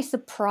was actually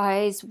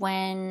surprised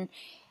when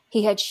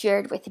he had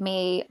shared with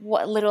me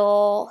what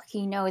little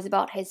he knows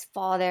about his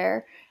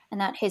father,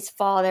 and that his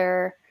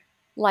father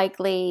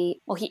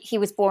likely, well, he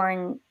was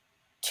born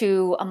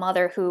to a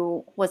mother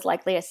who was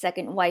likely a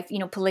second wife.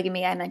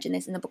 Polygamy, I mentioned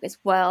this in the book as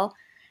well,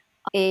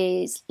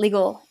 is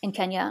legal in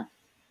Kenya.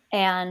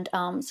 And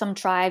some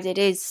tribes, it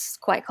is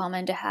quite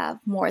common to have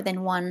more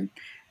than one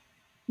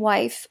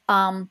wife.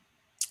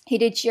 He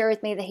did share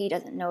with me that he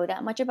doesn't know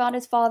that much about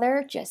his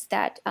father, just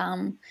that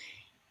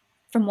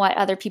from what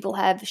other people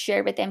have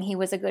shared with him, he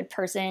was a good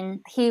person.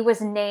 He was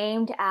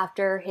named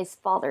after his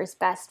father's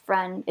best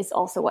friend, is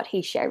also what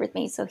he shared with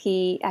me. So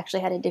he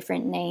actually had a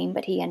different name,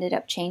 but he ended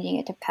up changing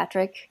it to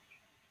Patrick.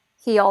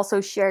 He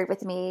also shared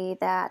with me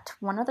that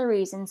one of the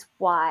reasons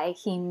why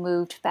he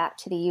moved back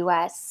to the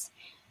US,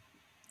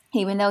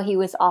 even though he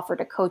was offered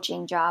a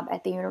coaching job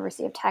at the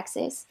University of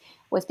Texas,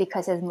 was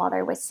because his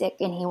mother was sick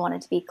and he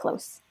wanted to be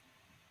close.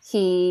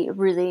 He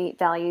really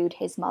valued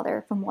his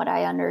mother, from what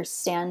I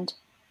understand.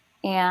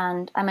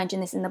 And I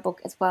mentioned this in the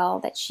book as well,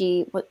 that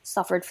she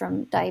suffered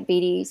from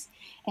diabetes,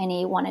 and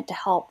he wanted to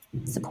help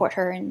support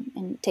her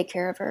and take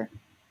care of her.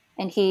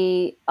 And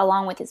he,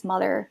 along with his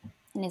mother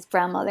and his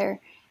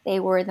grandmother, they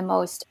were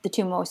the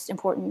two most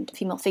important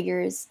female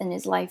figures in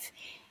his life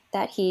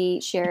that he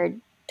shared,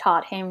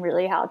 taught him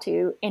really how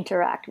to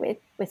interact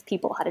with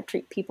people, how to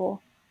treat people.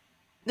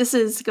 This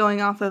is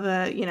going off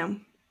of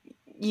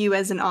you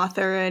as an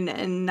author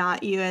and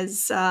not you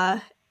as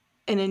an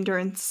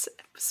endurance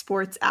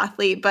sports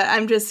athlete, but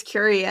I'm just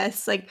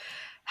curious, like,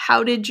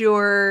 how did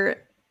your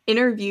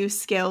interview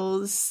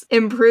skills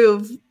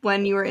improve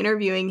when you were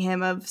interviewing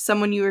him, of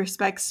someone you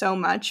respect so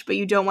much, but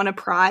you don't want to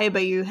pry,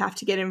 but you have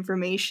to get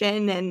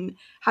information? And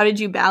how did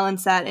you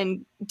balance that?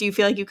 And do you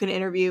feel like you can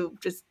interview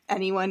just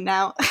anyone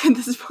now at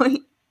this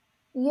point?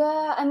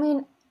 Yeah, I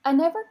mean, I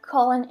never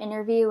call an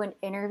interview an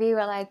interview.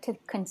 I like to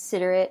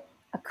consider it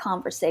a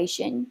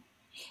conversation.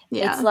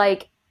 Yeah. It's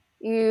like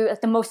the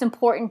most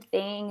important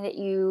thing that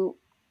you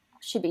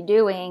should be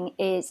doing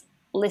is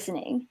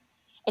listening.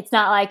 It's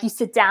not like you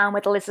sit down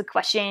with a list of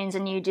questions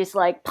and you just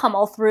like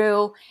pummel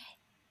through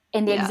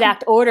in the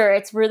exact order.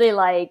 It's really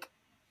like,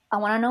 I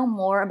want to know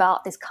more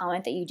about this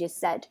comment that you just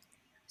said.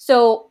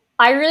 So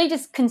I really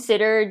just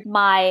considered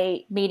my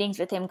meetings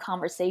with him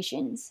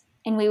conversations,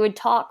 and we would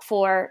talk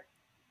for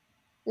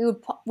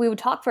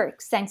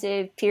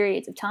extensive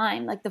periods of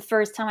time. Like the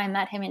first time I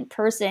met him in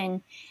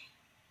person,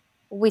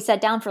 we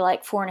sat down for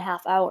like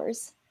 4.5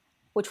 hours,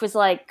 which was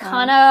like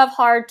kind of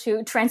hard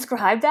to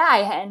transcribe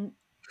that.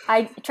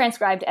 I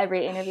transcribed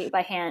every interview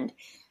by hand,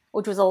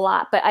 which was a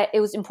lot, but it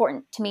was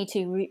important to me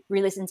to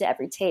re-listen to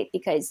every tape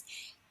because,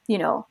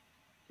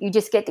 you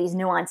just get these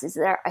nuances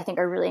that I think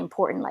are really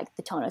important, like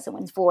the tone of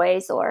someone's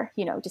voice, or,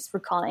 just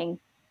recalling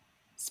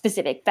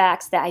specific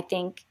facts that I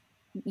think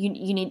you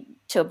need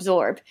to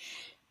absorb.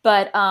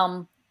 But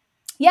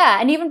yeah,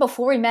 and even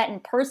before we met in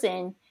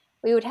person,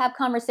 we would have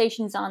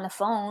conversations on the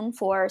phone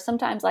for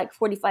sometimes like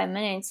 45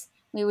 minutes.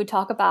 We would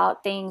talk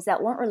about things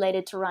that weren't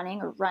related to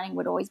running, or running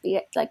would always be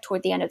like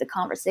toward the end of the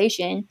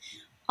conversation.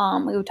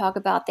 We would talk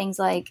about things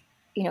like,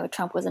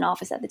 Trump was in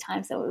office at the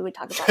time, so we would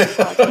talk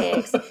about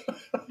politics.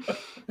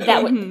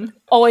 That would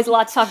always a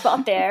lot to talk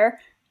about there.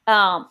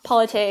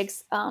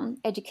 Politics,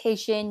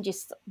 education,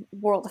 just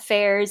world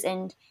affairs.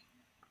 And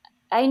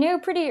I knew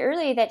pretty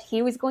early that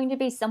he was going to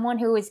be someone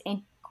who was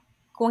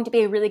going to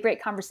be a really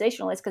great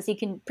conversationalist, because he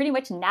can pretty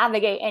much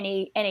navigate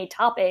any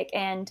topic.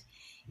 And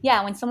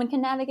yeah, when someone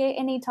can navigate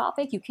any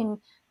topic, you can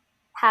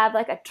have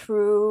like a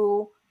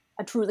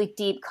truly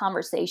deep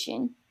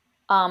conversation.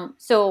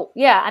 So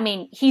yeah, I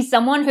mean, he's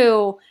someone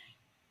who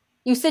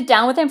you sit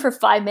down with him for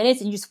 5 minutes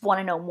and you just want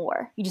to know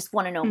more. You just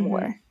want to know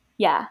more.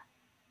 Yeah.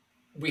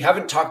 We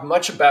haven't talked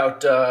much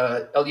about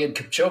Eliud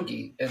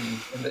Kipchoge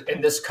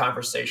in this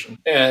conversation,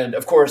 and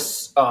of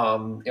course,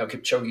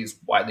 Kipchoge is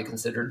widely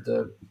considered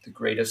the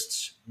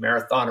greatest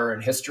marathoner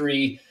in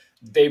history.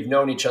 They've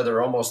known each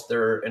other almost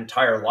their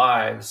entire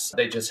lives.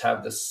 They just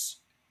have this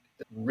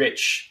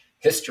rich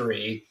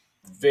history.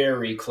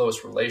 very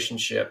close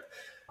relationship.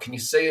 Can you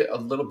say a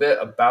little bit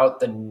about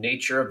the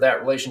nature of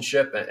that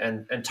relationship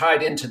and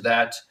tied into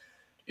that,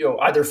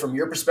 either from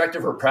your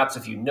perspective or perhaps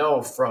if you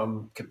know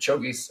from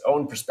Kipchoge's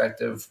own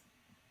perspective,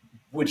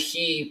 would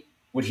he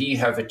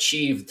have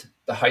achieved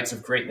the heights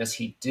of greatness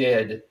he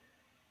did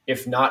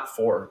if not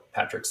for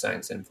Patrick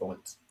Sang's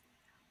influence?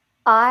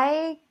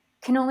 I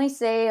can only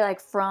say,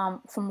 like,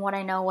 from what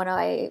I know, what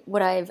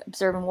I've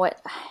observed, and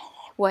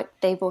what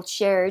they both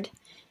shared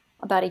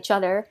about each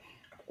other,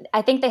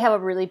 I think they have a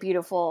really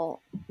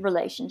beautiful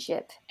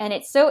relationship. And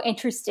it's so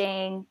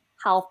interesting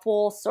how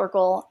full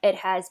circle it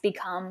has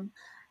become.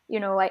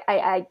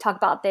 I talk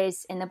about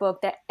this in the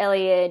book, that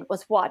Elliot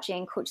was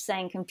watching Coach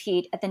Sang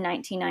compete at the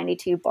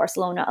 1992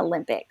 Barcelona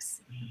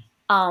Olympics.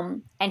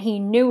 And he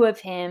knew of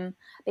him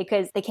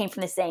because they came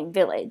from the same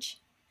village.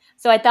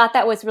 So I thought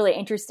that was really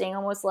interesting,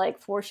 almost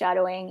like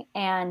foreshadowing.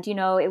 And,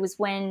 it was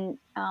when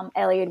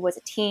Elliot was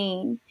a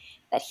teen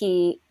that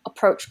he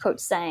approached Coach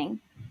Sang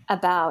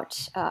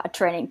about a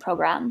training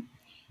program.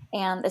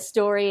 And the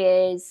story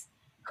is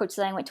Coach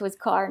Sang went to his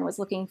car and was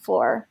looking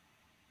for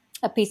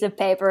a piece of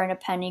paper and a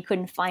pen. He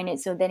couldn't find it.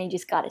 So then he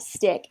just got a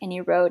stick and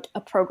he wrote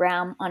a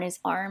program on his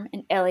arm,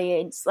 and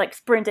Elliot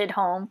sprinted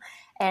home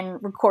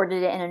and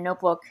recorded it in a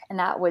notebook. And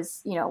that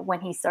was, when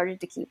he started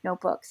to keep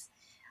notebooks.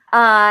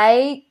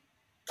 I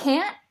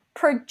can't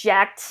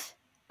project.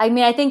 I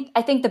mean, I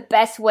think the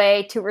best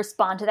way to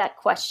respond to that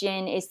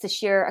question is to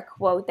share a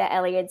quote that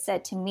Elliot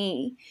said to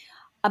me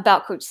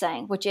about Coach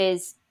Sang, which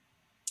is,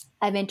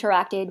 I've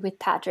interacted with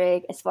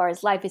Patrick as far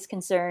as life is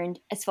concerned,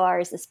 as far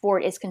as the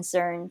sport is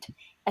concerned,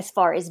 as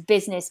far as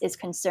business is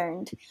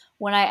concerned.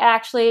 When I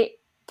actually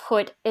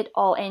put it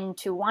all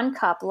into one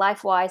cup,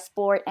 life-wise,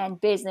 sport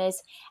and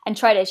business, and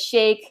try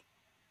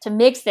to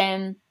mix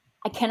them,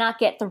 I cannot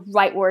get the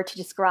right word to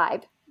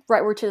describe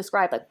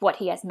like what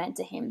he has meant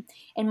to him.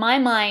 In my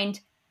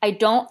mind, I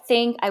don't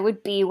think I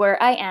would be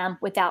where I am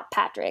without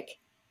Patrick.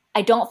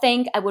 I don't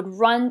think I would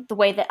run the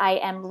way that I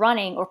am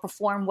running or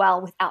perform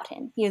well without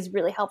him. He has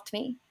really helped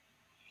me.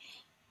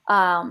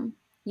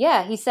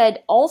 He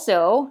said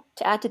also,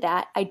 to add to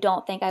that, I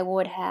don't think I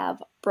would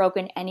have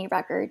broken any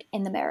record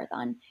in the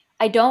marathon.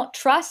 I don't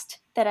trust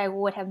that I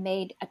would have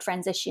made a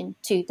transition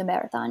to the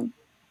marathon.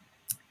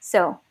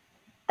 So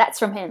that's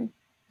from him.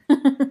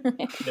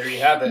 There you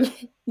have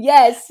it.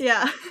 Yes.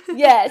 Yeah.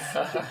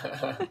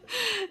 Yes.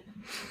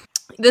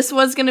 This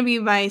was going to be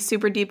my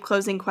super deep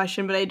closing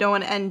question, but I don't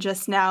want to end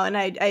just now. And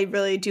I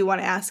really do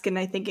want to ask, and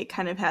I think it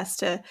kind of has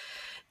to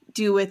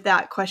do with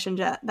that question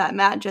that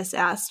Matt just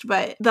asked.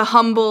 But the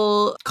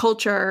humble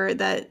culture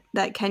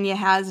that Kenya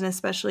has, and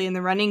especially in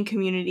the running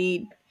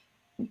community,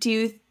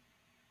 do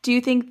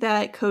you think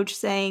that Coach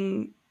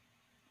Sang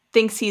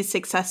thinks he's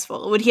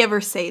successful? Would he ever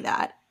say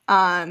that?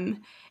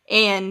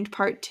 And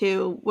part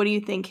two, what do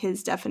you think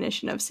his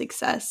definition of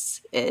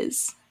success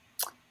is?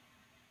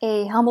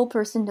 A humble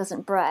person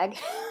doesn't brag.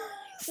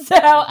 So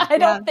I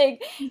don't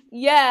think,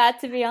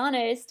 to be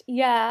honest,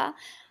 I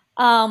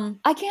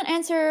can't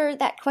answer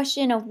that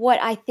question of what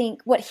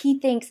he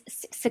thinks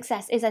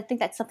success is. I think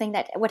that's something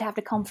that would have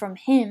to come from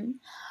him.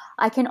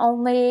 I can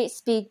only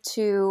speak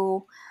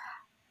to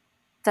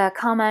the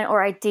comment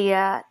or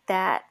idea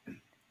that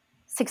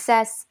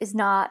success is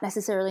not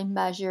necessarily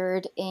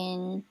measured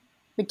in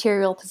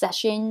material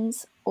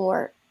possessions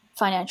or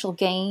financial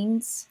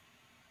gains.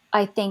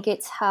 I think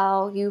it's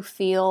how you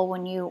feel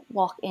when you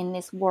walk in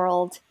this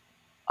world.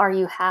 Are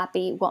you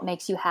happy? What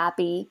makes you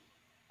happy?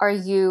 Are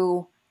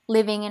you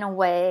living in a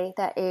way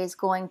that is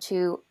going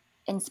to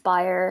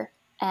inspire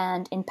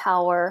and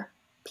empower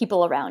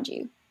people around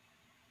you?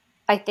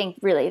 I think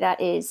really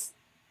that is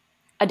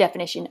a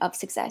definition of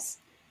success.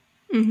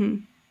 Mm-hmm.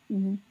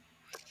 Mm-hmm.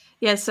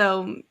 Yeah,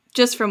 so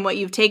just from what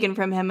you've taken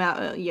from him,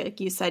 like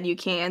you said, you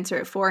can't answer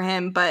it for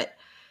him, but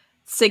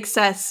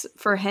success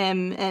for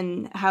him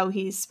and how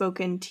he's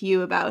spoken to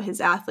you about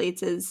his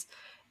athletes is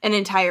an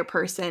entire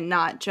person,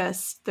 not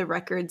just the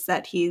records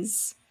that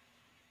he's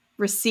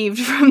received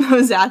from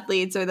those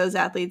athletes or those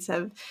athletes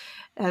have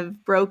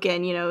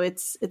broken.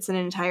 It's an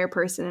entire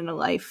person in a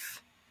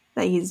life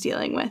that he's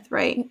dealing with,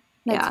 right?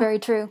 That's very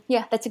true.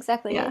 Yeah, that's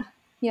exactly it.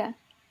 Yeah.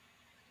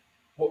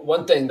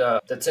 One thing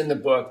that's in the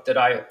book that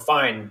I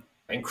find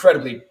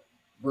incredibly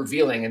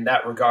revealing in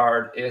that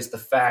regard is the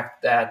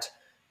fact that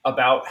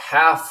about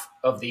half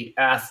of the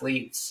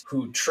athletes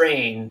who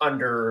train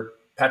under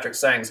Patrick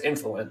Sang's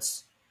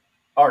influence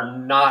are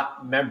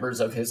not members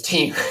of his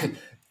team.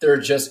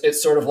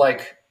 It's sort of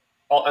like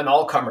an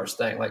all-comers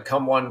thing, like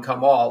come one,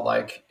 come all.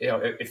 Like,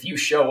 if you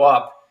show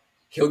up,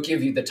 he'll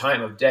give you the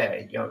time of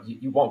day.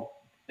 You won't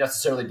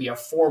necessarily be a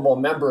formal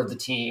member of the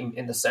team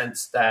in the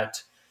sense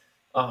that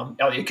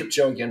Eliud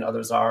Kipchoge and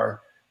others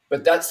are.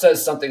 But that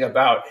says something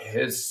about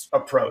his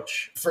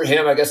approach. For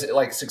him, I guess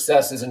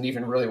success isn't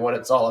even really what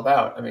it's all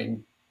about. I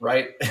mean,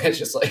 right? It's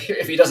just like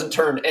if he doesn't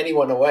turn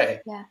anyone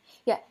away.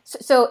 Yeah.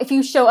 So if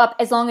you show up,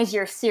 as long as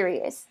you're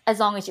serious.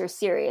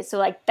 So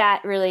like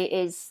that really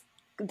is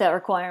the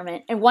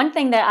requirement. And one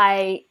thing that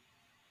I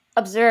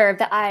observed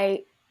that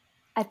I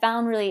I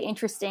found really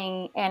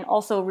interesting and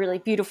also really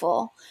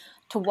beautiful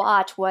to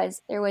watch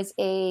was there was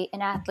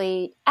an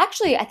athlete,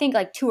 actually I think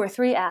like 2 or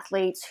 3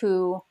 athletes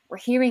who were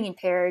hearing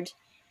impaired,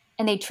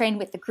 and they trained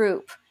with the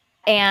group.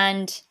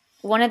 And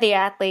one of the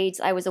athletes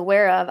I was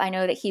aware of, I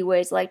know that he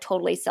was like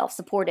totally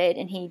self-supported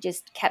and he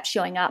just kept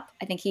showing up.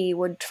 I think he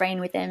would train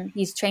with them.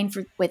 He's trained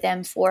with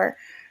them for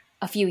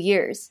a few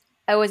years.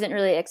 I wasn't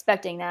really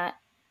expecting that.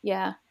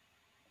 Yeah.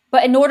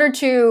 But in order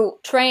to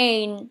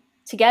train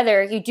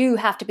together, you do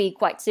have to be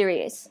quite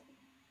serious.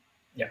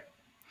 Yeah.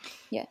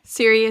 Yeah.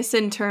 Serious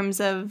in terms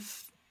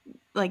of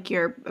like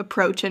your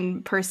approach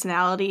and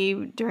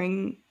personality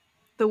during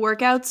the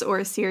workouts,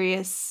 or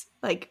serious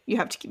like you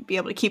have to be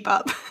able to keep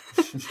up?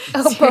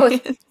 Oh,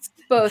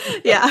 both.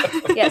 Yeah.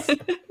 Yes.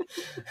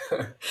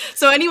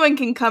 So anyone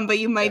can come, but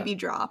you might be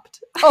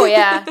dropped. Oh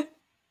yeah.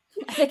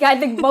 I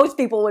think most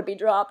people would be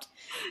dropped.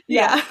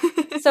 Yeah.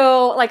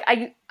 So like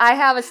I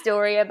have a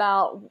story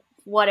about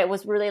what it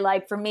was really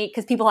like for me,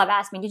 because people have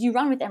asked me, did you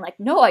run with them? Like,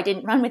 no, I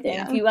didn't run with them.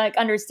 Yeah. If you like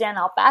understand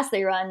how fast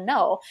they run,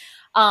 no.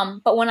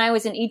 But when I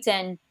was in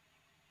Eton,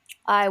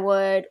 I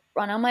would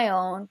run on my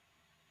own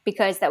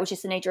because that was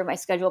just the nature of my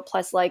schedule.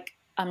 Plus, like,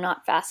 I'm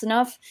not fast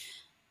enough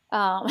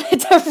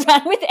to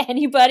run with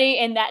anybody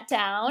in that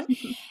town.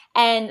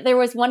 And there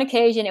was one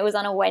occasion, it was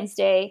on a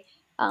Wednesday,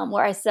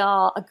 where I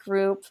saw a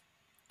group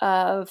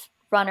of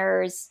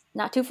runners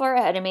not too far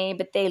ahead of me,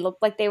 but they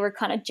looked like they were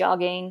kind of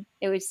jogging.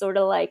 It was sort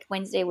of like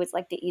Wednesday was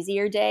like the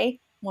easier day,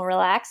 more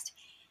relaxed.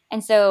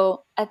 And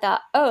so I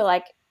thought, oh,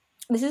 like,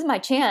 this is my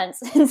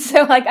chance. And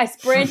so like I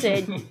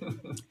sprinted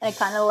and I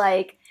kind of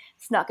like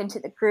snuck into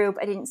the group.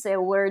 I didn't say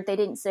a word. They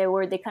didn't say a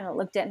word. They kind of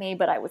looked at me,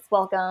 but I was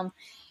welcome.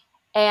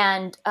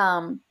 And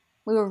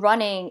we were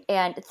running,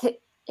 and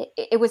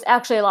it was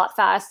actually a lot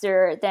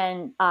faster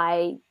than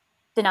I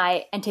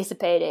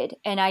anticipated.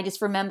 And I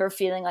just remember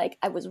feeling like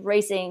I was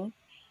racing,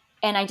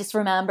 and I just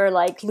remember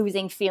like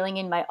losing feeling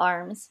in my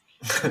arms.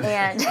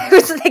 And I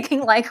was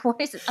thinking like, what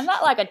is this? I'm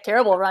not like a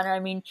terrible runner. I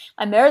mean,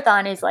 my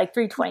marathon is like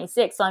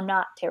 3:26, so I'm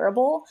not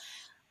terrible.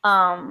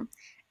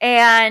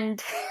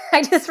 And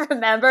I just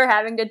remember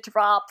having to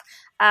drop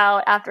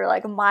out after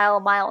like a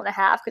mile and a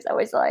half, because I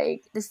was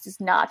like, this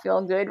does not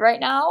feel good right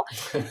now.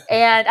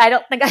 And I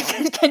don't think I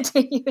could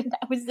continue. And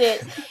that was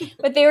it.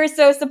 But they were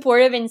so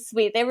supportive and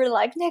sweet. They were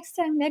like, next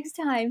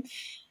time.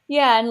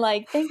 Yeah, and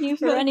like, thank you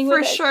for running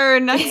with us. For sure,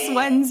 next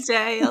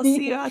Wednesday, I'll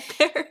see you out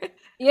there.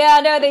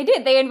 Yeah, no, they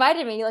did. They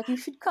invited me. Like, you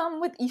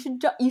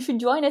should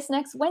join us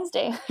next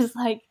Wednesday. I was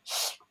like,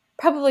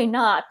 probably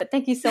not, but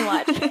thank you so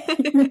much.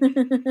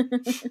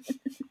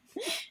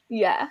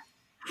 Yeah.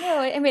 No,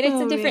 I mean,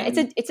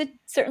 it's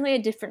certainly a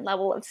different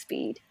level of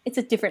speed. It's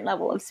a different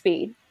level of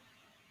speed.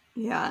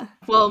 Yeah.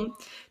 Well,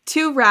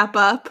 to wrap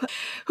up,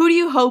 who do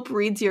you hope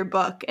reads your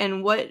book,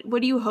 and what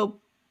do you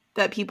hope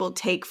that people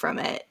take from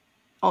it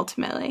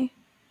ultimately?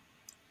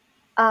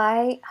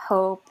 I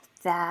hope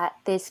that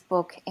this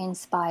book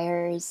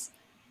inspires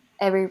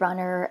every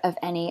runner of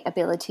any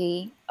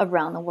ability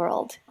around the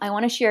world. I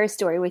want to share a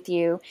story with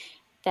you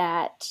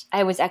that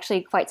I was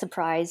actually quite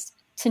surprised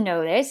to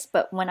know this,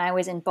 but when I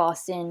was in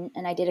Boston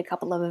and I did a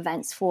couple of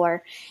events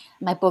for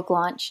my book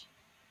launch,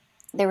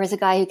 there was a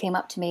guy who came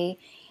up to me,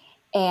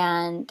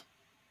 and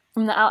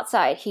from the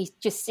outside, he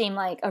just seemed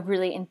like a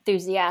really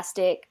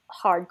enthusiastic,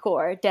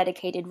 hardcore,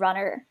 dedicated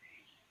runner.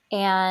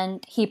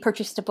 And he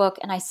purchased a book,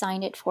 and I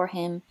signed it for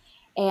him.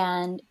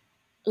 And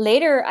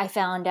later I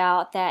found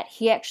out that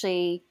he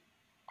actually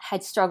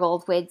had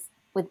struggled with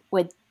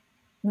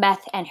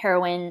meth and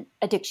heroin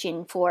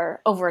addiction for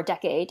over a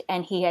decade,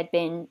 and he had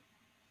been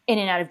in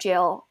and out of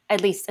jail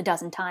at least a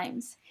dozen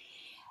times.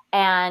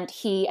 And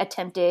he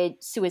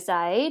attempted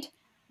suicide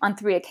on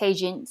 3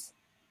 occasions.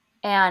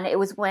 And it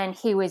was when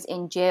he was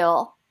in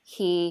jail,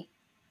 he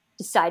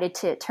decided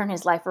to turn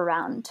his life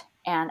around.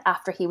 And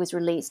after he was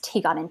released,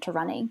 he got into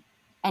running.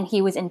 And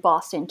he was in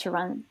Boston to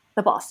run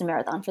the Boston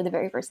Marathon for the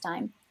very first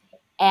time.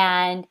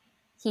 And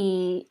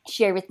he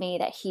shared with me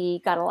that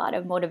he got a lot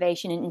of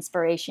motivation and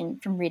inspiration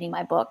from reading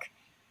my book.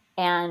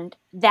 And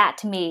that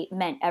to me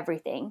meant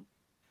everything.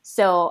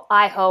 So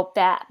I hope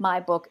that my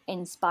book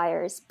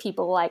inspires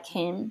people like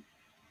him,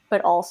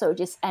 but also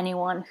just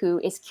anyone who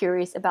is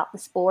curious about the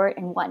sport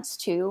and wants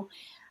to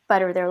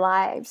better their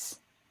lives.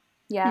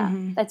 Yeah,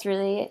 That's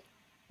really it.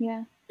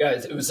 Yeah. Yeah,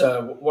 it was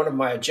one of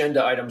my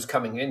agenda items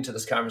coming into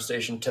this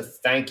conversation to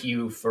thank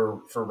you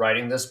for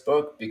writing this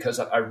book, because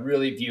I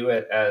really view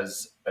it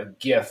as a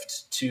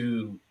gift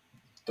to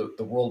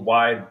the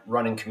worldwide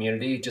running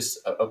community, just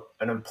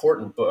an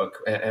important book,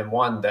 and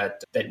one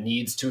that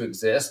needs to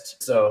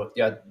exist. So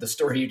yeah, the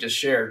story you just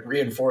shared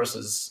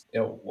reinforces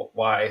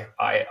why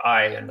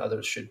I and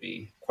others should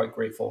be quite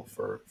grateful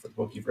for the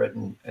book you've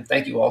written. And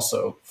thank you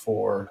also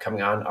for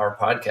coming on our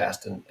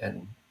podcast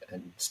and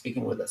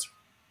speaking with us.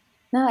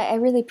 No, I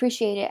really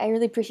appreciate it. I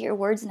really appreciate your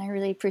words, and I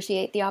really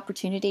appreciate the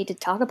opportunity to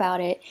talk about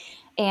it.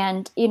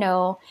 And,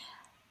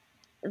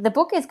 the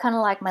book is kind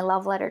of like my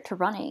love letter to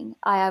running.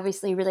 I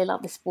obviously really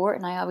love the sport,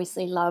 and I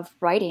obviously love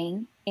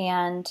writing.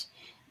 And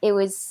it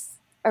was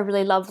a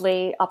really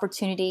lovely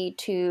opportunity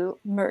to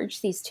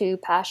merge these two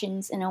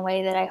passions in a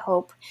way that I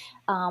hope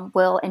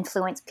will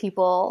influence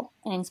people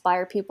and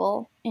inspire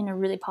people in a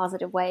really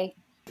positive way.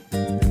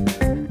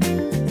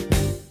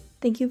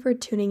 Thank you for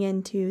tuning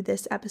in to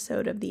this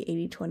episode of the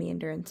 80/20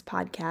 Endurance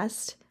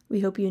Podcast. We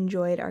hope you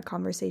enjoyed our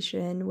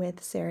conversation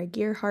with Sarah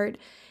Gearhart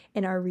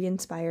and are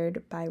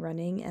re-inspired by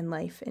running and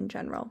life in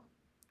general.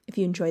 If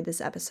you enjoyed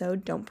this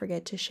episode, don't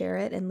forget to share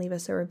it and leave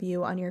us a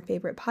review on your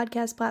favorite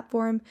podcast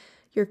platform.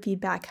 Your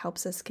feedback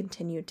helps us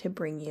continue to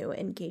bring you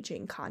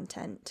engaging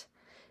content.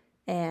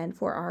 And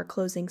for our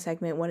closing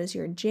segment, what is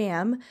your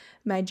jam?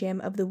 My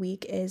jam of the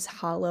week is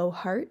Hollow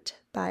Heart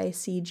by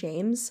C.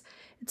 James.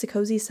 It's a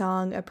cozy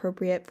song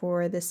appropriate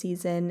for the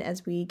season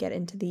as we get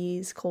into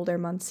these colder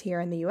months here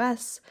in the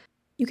US.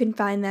 You can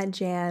find that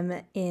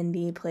jam in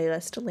the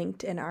playlist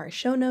linked in our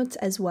show notes,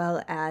 as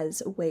well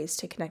as ways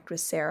to connect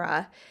with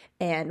Sarah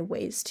and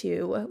ways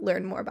to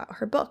learn more about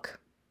her book.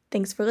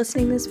 Thanks for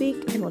listening this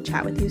week, and we'll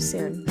chat with you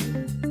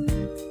soon.